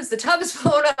 good news, the tub is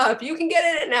blown up. You can get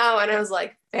in it now. And I was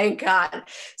like, thank God.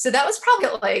 So that was probably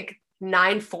at like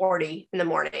 9:40 in the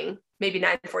morning, maybe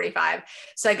 9:45.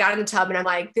 So I got in the tub and I'm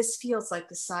like, this feels like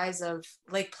the size of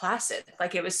Lake Placid.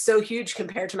 Like it was so huge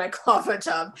compared to my clawfoot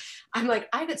tub. I'm like,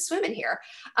 I could swim in here.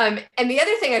 And the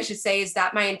other thing I should say is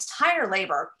that my entire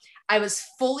labor, I was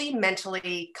fully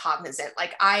mentally cognizant.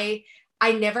 Like I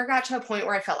never got to a point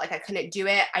where I felt like I couldn't do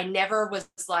it. I never was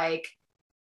like,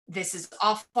 this is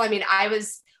awful. I mean,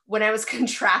 when I was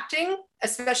contracting,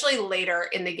 especially later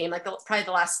in the game, like probably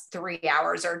the last 3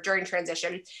 hours or during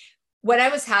transition, when I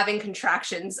was having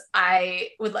contractions, I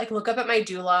would like look up at my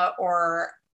doula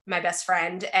or my best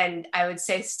friend, and I would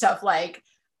say stuff like,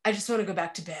 I just want to go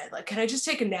back to bed. Like, can I just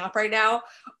take a nap right now?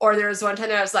 Or there was one time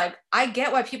that I was like, I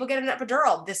get why people get an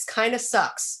epidural. This kind of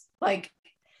sucks. Like,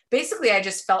 basically, I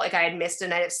just felt like I had missed a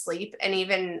night of sleep. And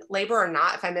even labor or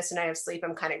not, if I miss a night of sleep,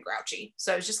 I'm kind of grouchy.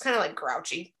 So I was just kind of like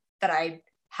grouchy that I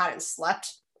hadn't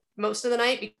slept most of the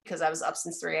night because I was up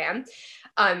since 3 a.m.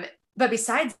 But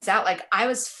besides that, like I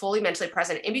was fully mentally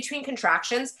present. In between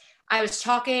contractions, I was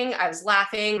talking, I was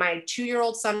laughing. My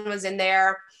 2-year-old son was in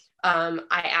there. I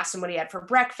asked him what he had for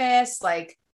breakfast.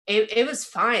 Like it was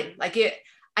fine. Like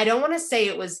I don't want to say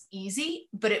it was easy,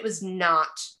 but it was not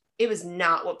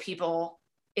what people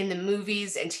in the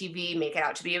movies and TV make it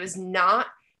out to be. It was not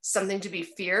something to be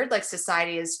feared like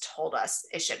society has told us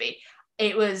it should be.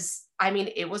 It was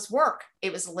work.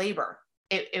 It was labor.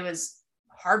 It was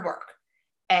hard work.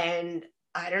 And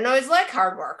I don't always like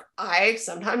hard work. I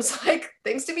sometimes like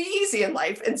things to be easy in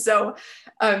life. And so,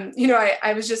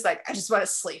 I was just like, I just want to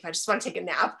sleep. I just want to take a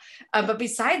nap. But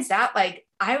besides that, like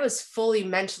I was fully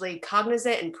mentally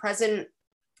cognizant and present.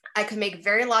 I could make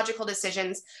very logical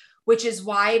decisions, which is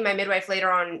why my midwife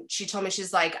later on, she told me,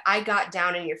 she's like, I got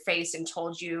down in your face and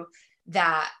told you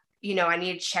that, I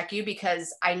needed to check you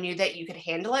because I knew that you could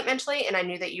handle it mentally. And I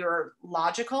knew that you were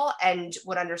logical and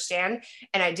would understand.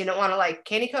 And I didn't want to like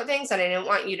candy coat things. And I didn't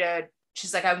want you to,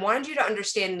 she's like, I wanted you to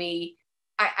understand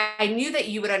I knew that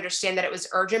you would understand that it was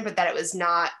urgent, but that it was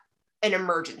not an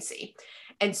emergency.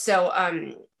 And so,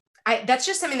 that's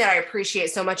just something that I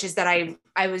appreciate so much, is that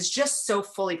I was just so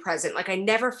fully present. Like I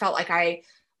never felt like I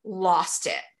lost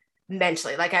it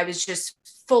mentally. Like I was just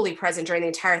fully present during the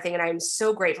entire thing. And I'm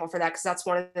so grateful for that, because that's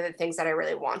one of the things that I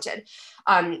really wanted.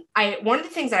 One of the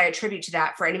things that I attribute to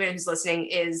that for anybody who's listening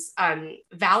is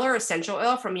Valor Essential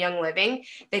Oil from Young Living.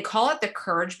 They call it the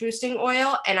courage boosting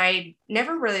oil. And I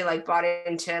never really like bought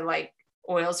into like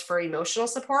oils for emotional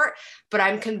support, but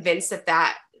I'm convinced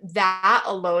that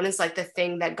alone is like the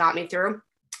thing that got me through.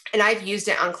 And I've used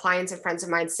it on clients and friends of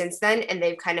mine since then, and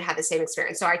they've kind of had the same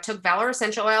experience. So I took Valor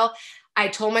Essential Oil. I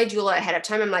told my doula ahead of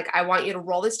time, I'm like, I want you to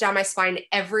roll this down my spine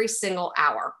every single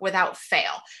hour without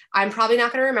fail. I'm probably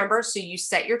not going to remember. So you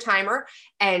set your timer,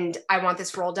 and I want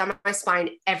this rolled down my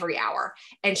spine every hour.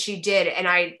 And she did. And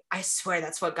I swear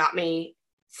that's what got me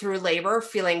through labor,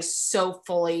 feeling so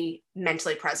fully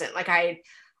mentally present. Like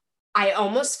I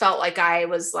almost felt like I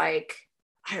was like,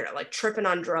 I don't know, like tripping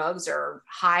on drugs or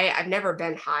high. I've never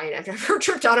been high and I've never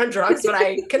tripped on drugs, but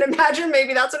I can imagine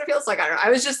maybe that's what it feels like. I don't know. I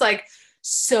was just like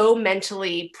so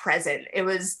mentally present. It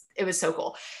was so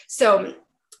cool. So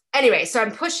anyway, so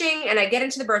I'm pushing and I get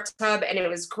into the birth tub and it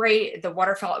was great. The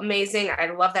water felt amazing. I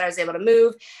love that I was able to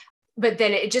move, but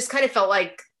then it just kind of felt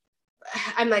like,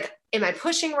 I'm like, am I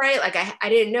pushing right? Like I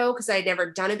didn't know, because I had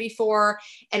never done it before.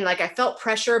 And like, I felt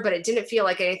pressure, but it didn't feel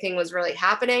like anything was really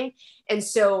happening. And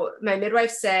so my midwife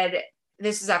said,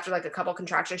 this is after like a couple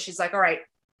contractions. She's like, all right,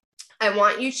 I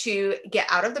want you to get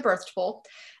out of the birth pool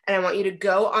and I want you to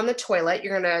go on the toilet.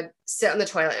 You're going to sit on the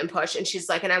toilet and push. And she's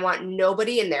like, and I want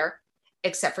nobody in there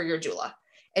except for your doula.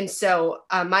 And so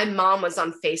my mom was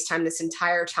on FaceTime this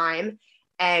entire time.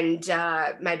 And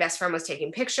my best friend was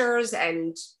taking pictures,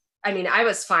 and I mean, I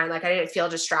was fine. Like I didn't feel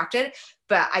distracted,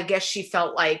 but I guess she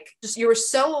felt like just you were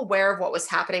so aware of what was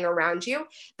happening around you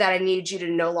that I needed you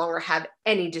to no longer have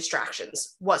any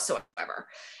distractions whatsoever.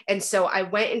 And so I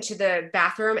went into the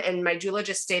bathroom and my doula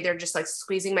just stayed there, just like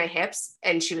squeezing my hips,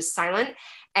 and she was silent.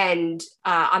 And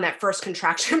on that first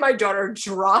contraction, my daughter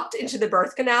dropped into the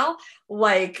birth canal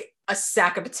like a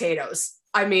sack of potatoes.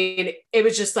 I mean, it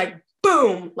was just like,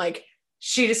 boom, like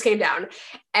she just came down.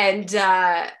 And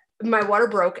my water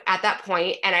broke at that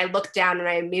point, and I looked down and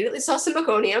I immediately saw some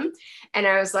meconium, and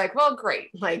I was like, well, great.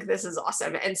 Like, this is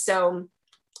awesome. And so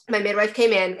my midwife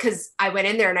came in, because I went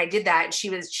in there and I did that. And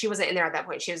she wasn't in there at that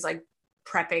point. She was like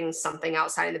prepping something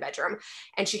outside in the bedroom.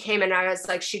 And she came in and I was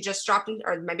like,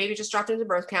 my baby just dropped into the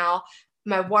birth canal.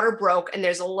 My water broke and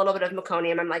there's a little bit of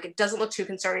meconium. I'm like, it doesn't look too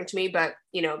concerning to me, but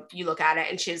you look at it.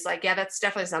 And she's like, yeah, that's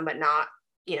definitely some, but not,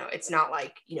 it's not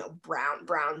like,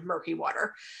 brown, murky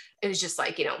water. It was just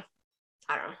like, I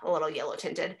don't know, a little yellow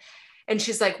tinted. And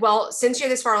she's like, well, since you're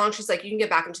this far along, she's like, you can get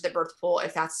back into the birth pool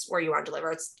if that's where you want to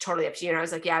deliver. It's totally up to you. And I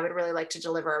was like, yeah, I would really like to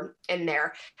deliver in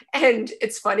there. And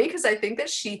it's funny because I think that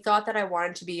she thought that I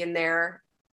wanted to be in there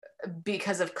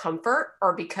because of comfort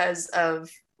or because of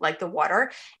like the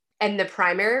water. And the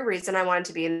primary reason I wanted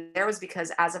to be in there was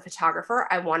because as a photographer,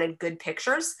 I wanted good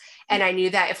pictures. And I knew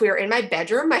that if we were in my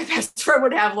bedroom, my best friend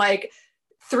would have like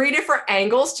 3 different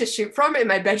angles to shoot from. And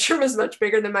my bedroom is much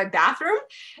bigger than my bathroom.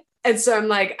 And so I'm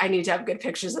like, I need to have good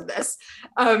pictures of this.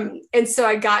 And so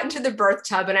I got into the birth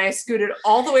tub and I scooted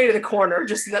all the way to the corner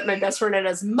just so that my best friend had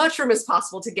as much room as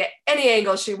possible to get any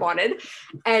angle she wanted.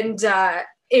 And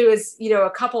it was, a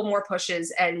couple more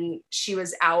pushes and she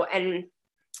was out. And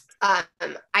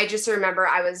I just remember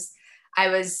I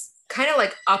was kind of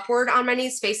like upward on my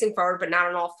knees facing forward, but not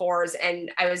on all fours.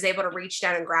 And I was able to reach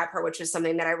down and grab her, which was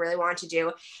something that I really wanted to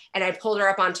do. And I pulled her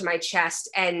up onto my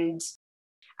chest, and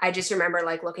I just remember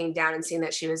like looking down and seeing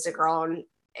that she was a girl, and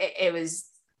it was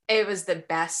the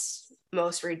best,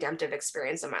 most redemptive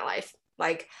experience of my life.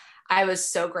 Like I was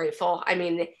so grateful. I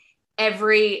mean,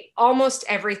 almost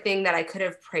everything that I could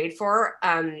have prayed for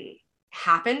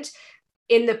happened.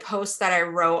 In the post that I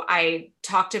wrote, I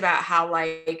talked about how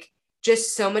like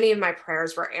just so many of my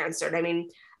prayers were answered. I mean,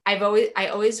 I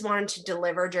always wanted to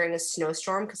deliver during a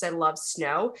snowstorm because I love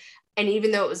snow. And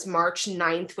even though it was March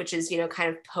 9th, which is, kind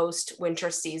of post winter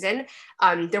season,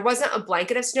 there wasn't a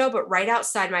blanket of snow, but right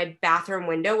outside my bathroom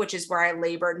window, which is where I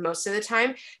labored most of the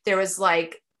time, there was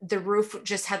like the roof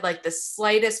just had like the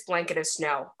slightest blanket of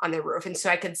snow on the roof. And so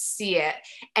I could see it.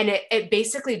 And it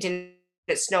basically didn't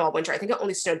snow all winter. I think it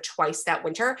only snowed twice that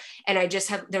winter. And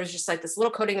there was just like this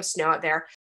little coating of snow out there.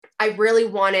 I really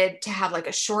wanted to have like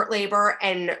a short labor,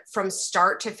 and from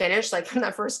start to finish, like from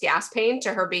that first gas pain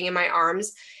to her being in my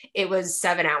arms, it was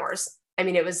 7 hours. I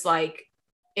mean, I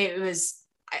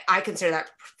consider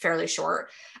that fairly short.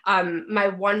 My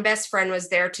one best friend was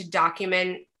there to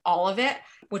document all of it,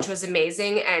 which was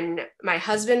amazing. And my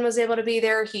husband was able to be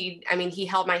there. He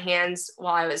held my hands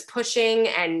while I was pushing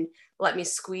and let me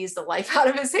squeeze the life out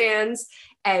of his hands.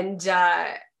 And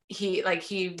he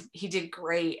did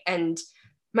great. And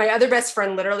my other best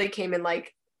friend literally came in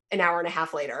like an hour and a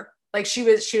half later. Like she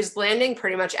was landing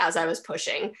pretty much as I was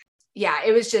pushing. Yeah,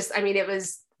 it was it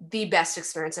was the best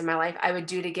experience of my life. I would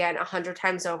do it again 100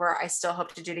 times over. I still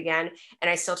hope to do it again.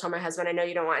 And I still tell my husband, I know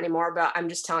you don't want any more, but I'm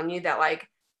just telling you that like,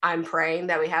 I'm praying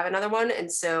that we have another one. And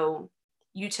so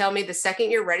you tell me the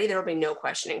second you're ready, there'll be no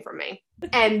questioning from me.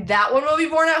 And that one will be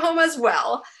born at home as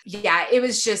well. Yeah, it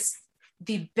was just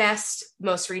the best,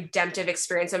 most redemptive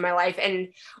experience of my life. And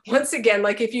once again,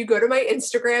 like if you go to my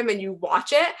Instagram and you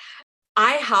watch it,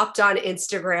 I hopped on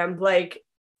Instagram like,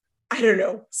 I don't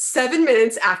know, 7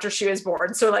 minutes after she was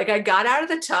born. So like I got out of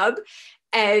the tub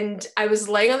and I was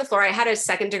laying on the floor. I had a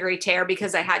 2nd-degree tear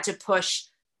because I had to push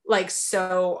like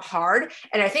so hard.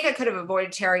 And I think I could have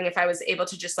avoided tearing if I was able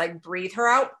to just like breathe her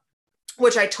out,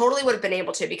 which I totally would have been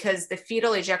able to, because the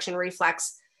fetal ejection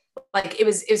reflex, like it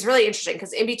was really interesting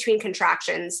because in between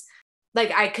contractions,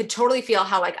 like I could totally feel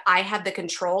how like I had the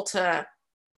control to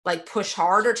like push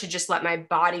hard or to just let my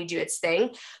body do its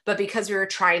thing. But because we were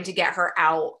trying to get her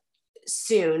out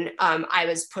soon, I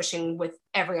was pushing with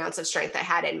every ounce of strength I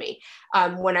had in me,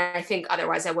 when I think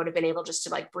otherwise I would have been able just to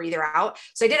like breathe her out.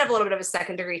 So I did have a little bit of a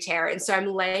 2nd-degree tear. And so I'm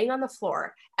laying on the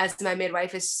floor as my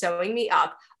midwife is sewing me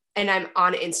up, and I'm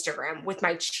on Instagram with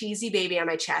my cheesy baby on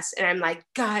my chest. And I'm like,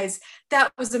 guys,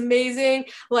 that was amazing.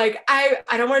 Like, I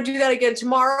don't want to do that again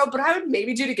tomorrow, but I would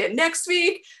maybe do it again next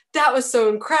week. That was so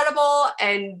incredible.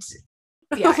 And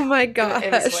yeah, oh my gosh.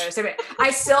 It was hilarious. I mean,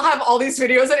 I still have all these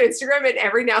videos on Instagram, and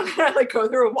every now and then I like go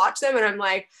through and watch them, and I'm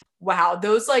like, wow,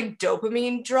 those like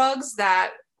dopamine drugs,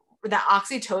 that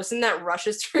oxytocin that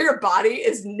rushes through your body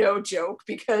is no joke,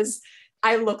 because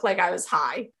I look like I was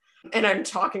high. And I'm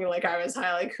talking like I was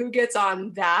high. Like, who gets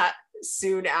on that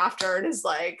soon after and is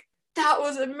like, that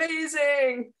was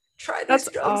amazing. Try this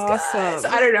drugs, awesome. Guys.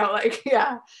 I don't know, like,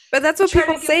 yeah. But that's what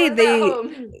people say.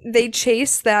 They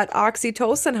chase that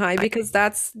oxytocin high because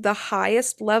that's the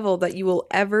highest level that you will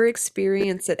ever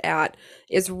experience it at,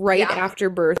 is right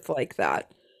after birth like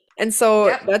that. And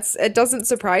so it doesn't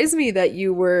surprise me that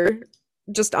you were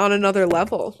just on another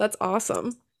level. That's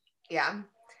awesome. Yeah.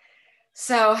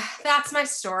 So that's my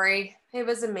story. It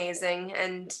was amazing.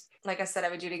 And like I said, I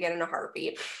would do it again in a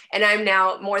heartbeat. And I'm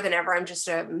now, more than ever, I'm just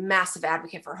a massive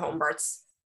advocate for home births.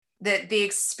 The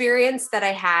experience that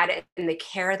I had and the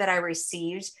care that I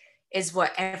received is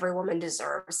what every woman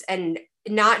deserves. And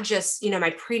not just, my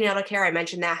prenatal care. I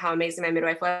mentioned that, how amazing my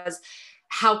midwife was,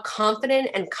 how confident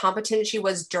and competent she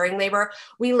was during labor.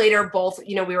 We later both,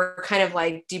 we were kind of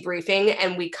like debriefing,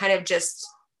 and we kind of just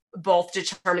both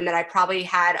determined that I probably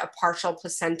had a partial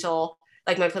placental,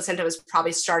 like my placenta was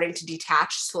probably starting to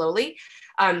detach slowly.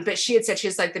 But she had said, she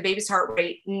was like, the baby's heart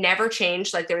rate never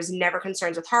changed. Like there was never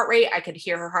concerns with heart rate. I could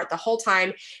hear her heart the whole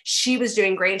time. She was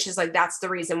doing great. And she's like, that's the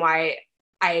reason why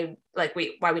why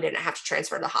we didn't have to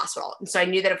transfer to the hospital. And so I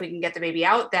knew that if we can get the baby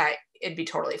out, that it'd be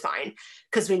totally fine,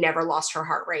 because we never lost her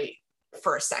heart rate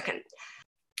for a second.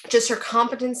 Just her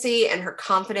competency and her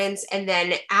confidence. And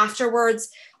then afterwards,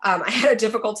 I had a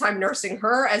difficult time nursing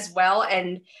her as well.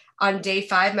 And on day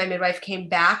 5, my midwife came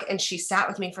back and she sat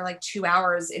with me for like 2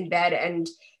 hours in bed, and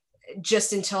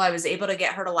just until I was able to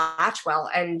get her to latch well,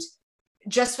 and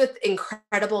just with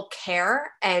incredible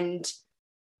care. And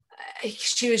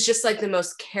she was just like the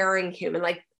most caring human.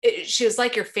 Like she was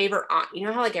like your favorite aunt. You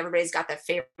know how like everybody's got that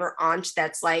favorite aunt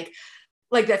that's like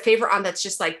that favorite aunt that's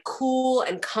just like cool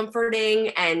and comforting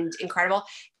and incredible.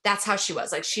 That's how she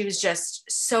was. Like she was just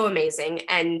so amazing.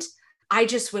 And I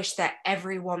just wish that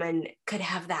every woman could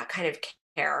have that kind of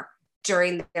care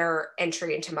during their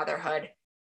entry into motherhood.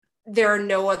 There are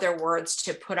no other words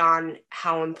to put on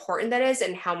how important that is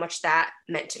and how much that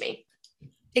meant to me.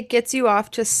 It gets you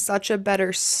off to such a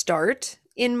better start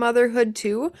in motherhood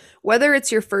too. Whether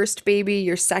it's your first baby,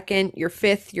 your second, your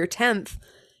 5th, your 10th,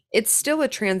 it's still a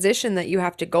transition that you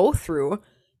have to go through.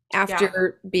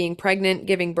 after being pregnant,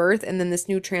 giving birth, and then this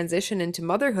new transition into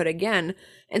motherhood again.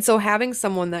 And so having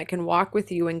someone that can walk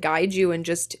with you and guide you and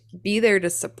just be there to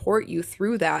support you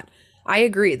through that, I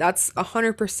agree. That's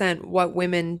 100% what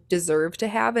women deserve to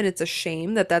have. And it's a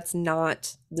shame that that's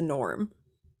not the norm.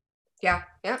 Yeah.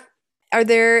 Yeah. Are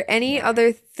there any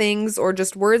other things or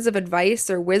just words of advice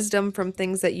or wisdom from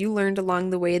things that you learned along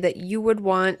the way that you would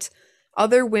want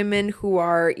other women who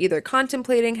are either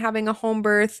contemplating having a home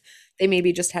birth, they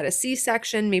maybe just had a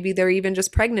C-section, maybe they're even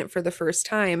just pregnant for the first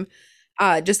time,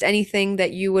 just anything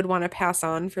that you would want to pass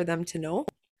on for them to know?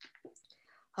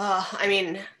 I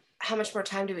mean, how much more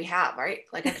time do we have, right?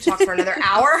 Like I could talk for another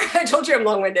hour. I told you I'm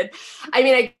long-winded. I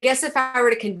mean, I guess if I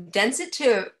were to condense it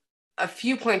to a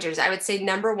few pointers, I would say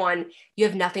number one, you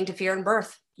have nothing to fear in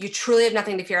birth. You truly have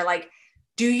nothing to fear. Like,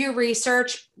 do your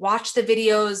research, watch the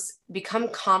videos, become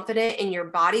confident in your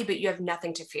body, but you have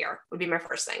nothing to fear would be my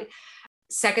first thing.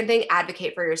 Second thing,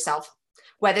 advocate for yourself.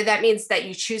 Whether that means that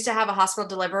you choose to have a hospital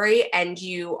delivery and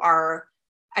you are,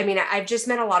 I mean, I've just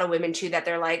met a lot of women too, that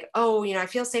they're like, oh, I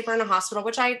feel safer in a hospital,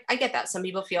 which I get that. Some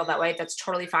people feel that way. That's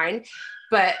totally fine.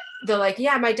 But they're like,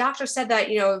 yeah, my doctor said that,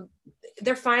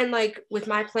 they're fine, like with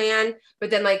my plan. But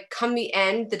then like come the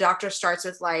end, the doctor starts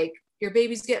with like, your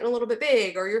baby's getting a little bit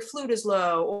big, or your fluid is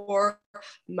low, or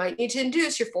might need to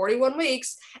induce your 41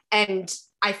 weeks. And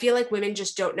I feel like women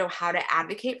just don't know how to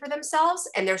advocate for themselves.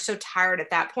 And they're so tired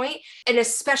at that point. And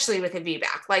especially with a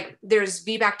VBAC, like there's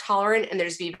VBAC tolerant and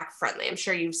there's VBAC friendly. I'm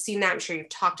sure you've seen that. I'm sure you've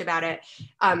talked about it.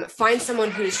 Find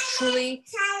someone who's truly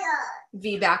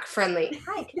VBAC friendly.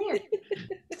 Hi, come here.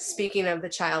 Speaking of the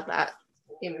child that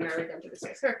even married them to the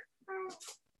stairs.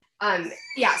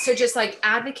 So just like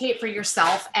advocate for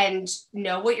yourself and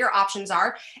know what your options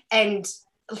are and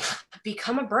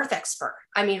become a birth expert.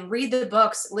 I mean, read the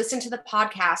books, listen to the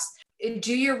podcast,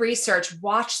 do your research,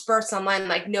 watch births online,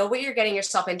 like know what you're getting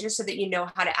yourself into so that you know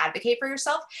how to advocate for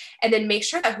yourself. And then make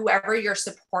sure that whoever your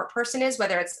support person is,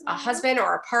 whether it's a husband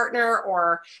or a partner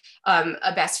or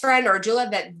a best friend or a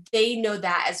doula, that they know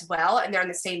that as well. And they're on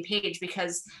the same page,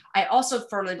 because I also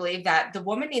firmly believe that the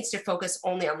woman needs to focus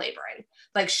only on laboring.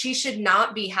 Like she should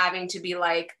not be having to be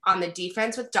like on the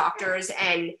defense with doctors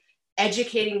and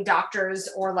educating doctors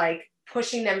or like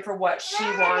pushing them for what she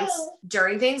wants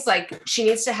during things. Like she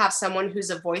needs to have someone who's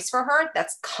a voice for her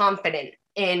that's confident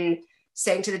in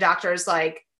saying to the doctors,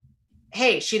 like,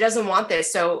 hey, she doesn't want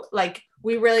this. So like,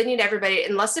 we really need everybody,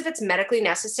 unless if it's medically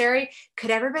necessary,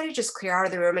 could everybody just clear out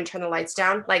of the room and turn the lights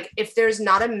down? Like if there's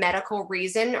not a medical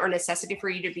reason or necessity for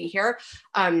you to be here,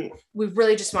 we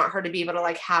really just want her to be able to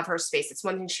like have her space. It's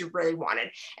one thing she really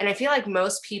wanted. And I feel like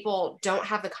most people don't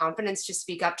have the confidence to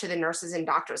speak up to the nurses and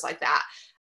doctors like that.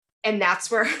 And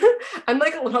that's where I'm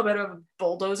like a little bit of a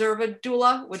bulldozer of a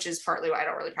doula, which is partly why I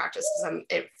don't really practice, because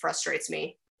it frustrates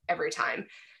me every time.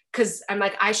 Because I'm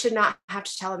like, I should not have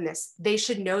to tell them this. They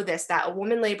should know this, that a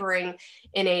woman laboring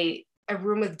in a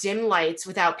room with dim lights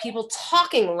without people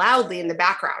talking loudly in the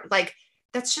background, like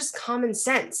that's just common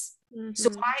sense. Mm-hmm.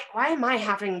 So why am I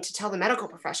having to tell the medical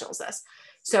professionals this?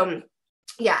 So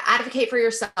yeah, advocate for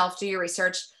yourself, do your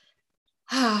research.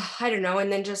 I don't know. And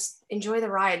then just enjoy the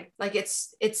ride. Like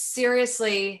it's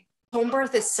seriously, home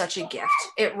birth is such a gift.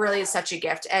 It really is such a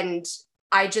gift. And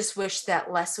I just wish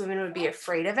that less women would be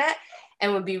afraid of it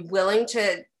and would be willing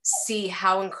to see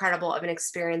how incredible of an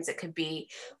experience it could be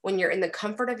when you're in the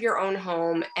comfort of your own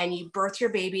home and you birth your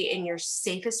baby in your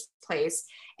safest place.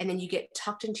 And then you get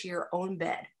tucked into your own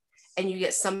bed and you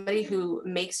get somebody who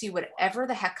makes you whatever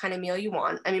the heck kind of meal you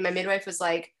want. I mean, my midwife was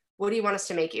like, what do you want us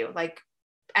to make you? Like,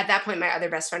 at that point, my other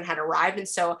best friend had arrived. And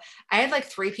so I had like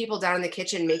 3 people down in the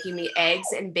kitchen making me eggs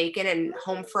and bacon and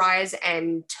home fries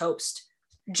and toast.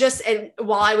 And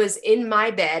while I was in my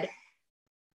bed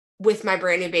with my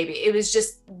brand new baby, it was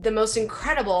just the most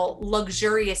incredible,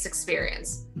 luxurious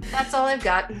experience. That's all I've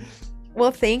got.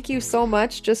 Well, thank you so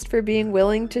much just for being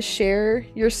willing to share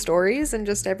your stories and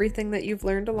just everything that you've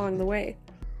learned along the way.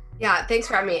 Yeah, thanks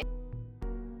for having me.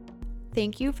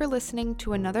 Thank you for listening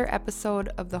to another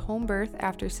episode of the Home Birth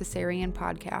After Cesarean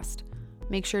podcast.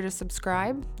 Make sure to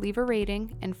subscribe, leave a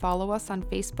rating, and follow us on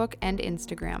Facebook and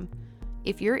Instagram.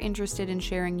 If you're interested in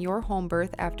sharing your home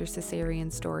birth after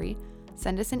cesarean story,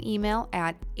 send us an email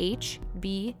at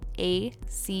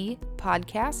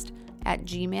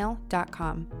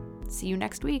hbacpodcast@gmail.com. See you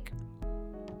next week.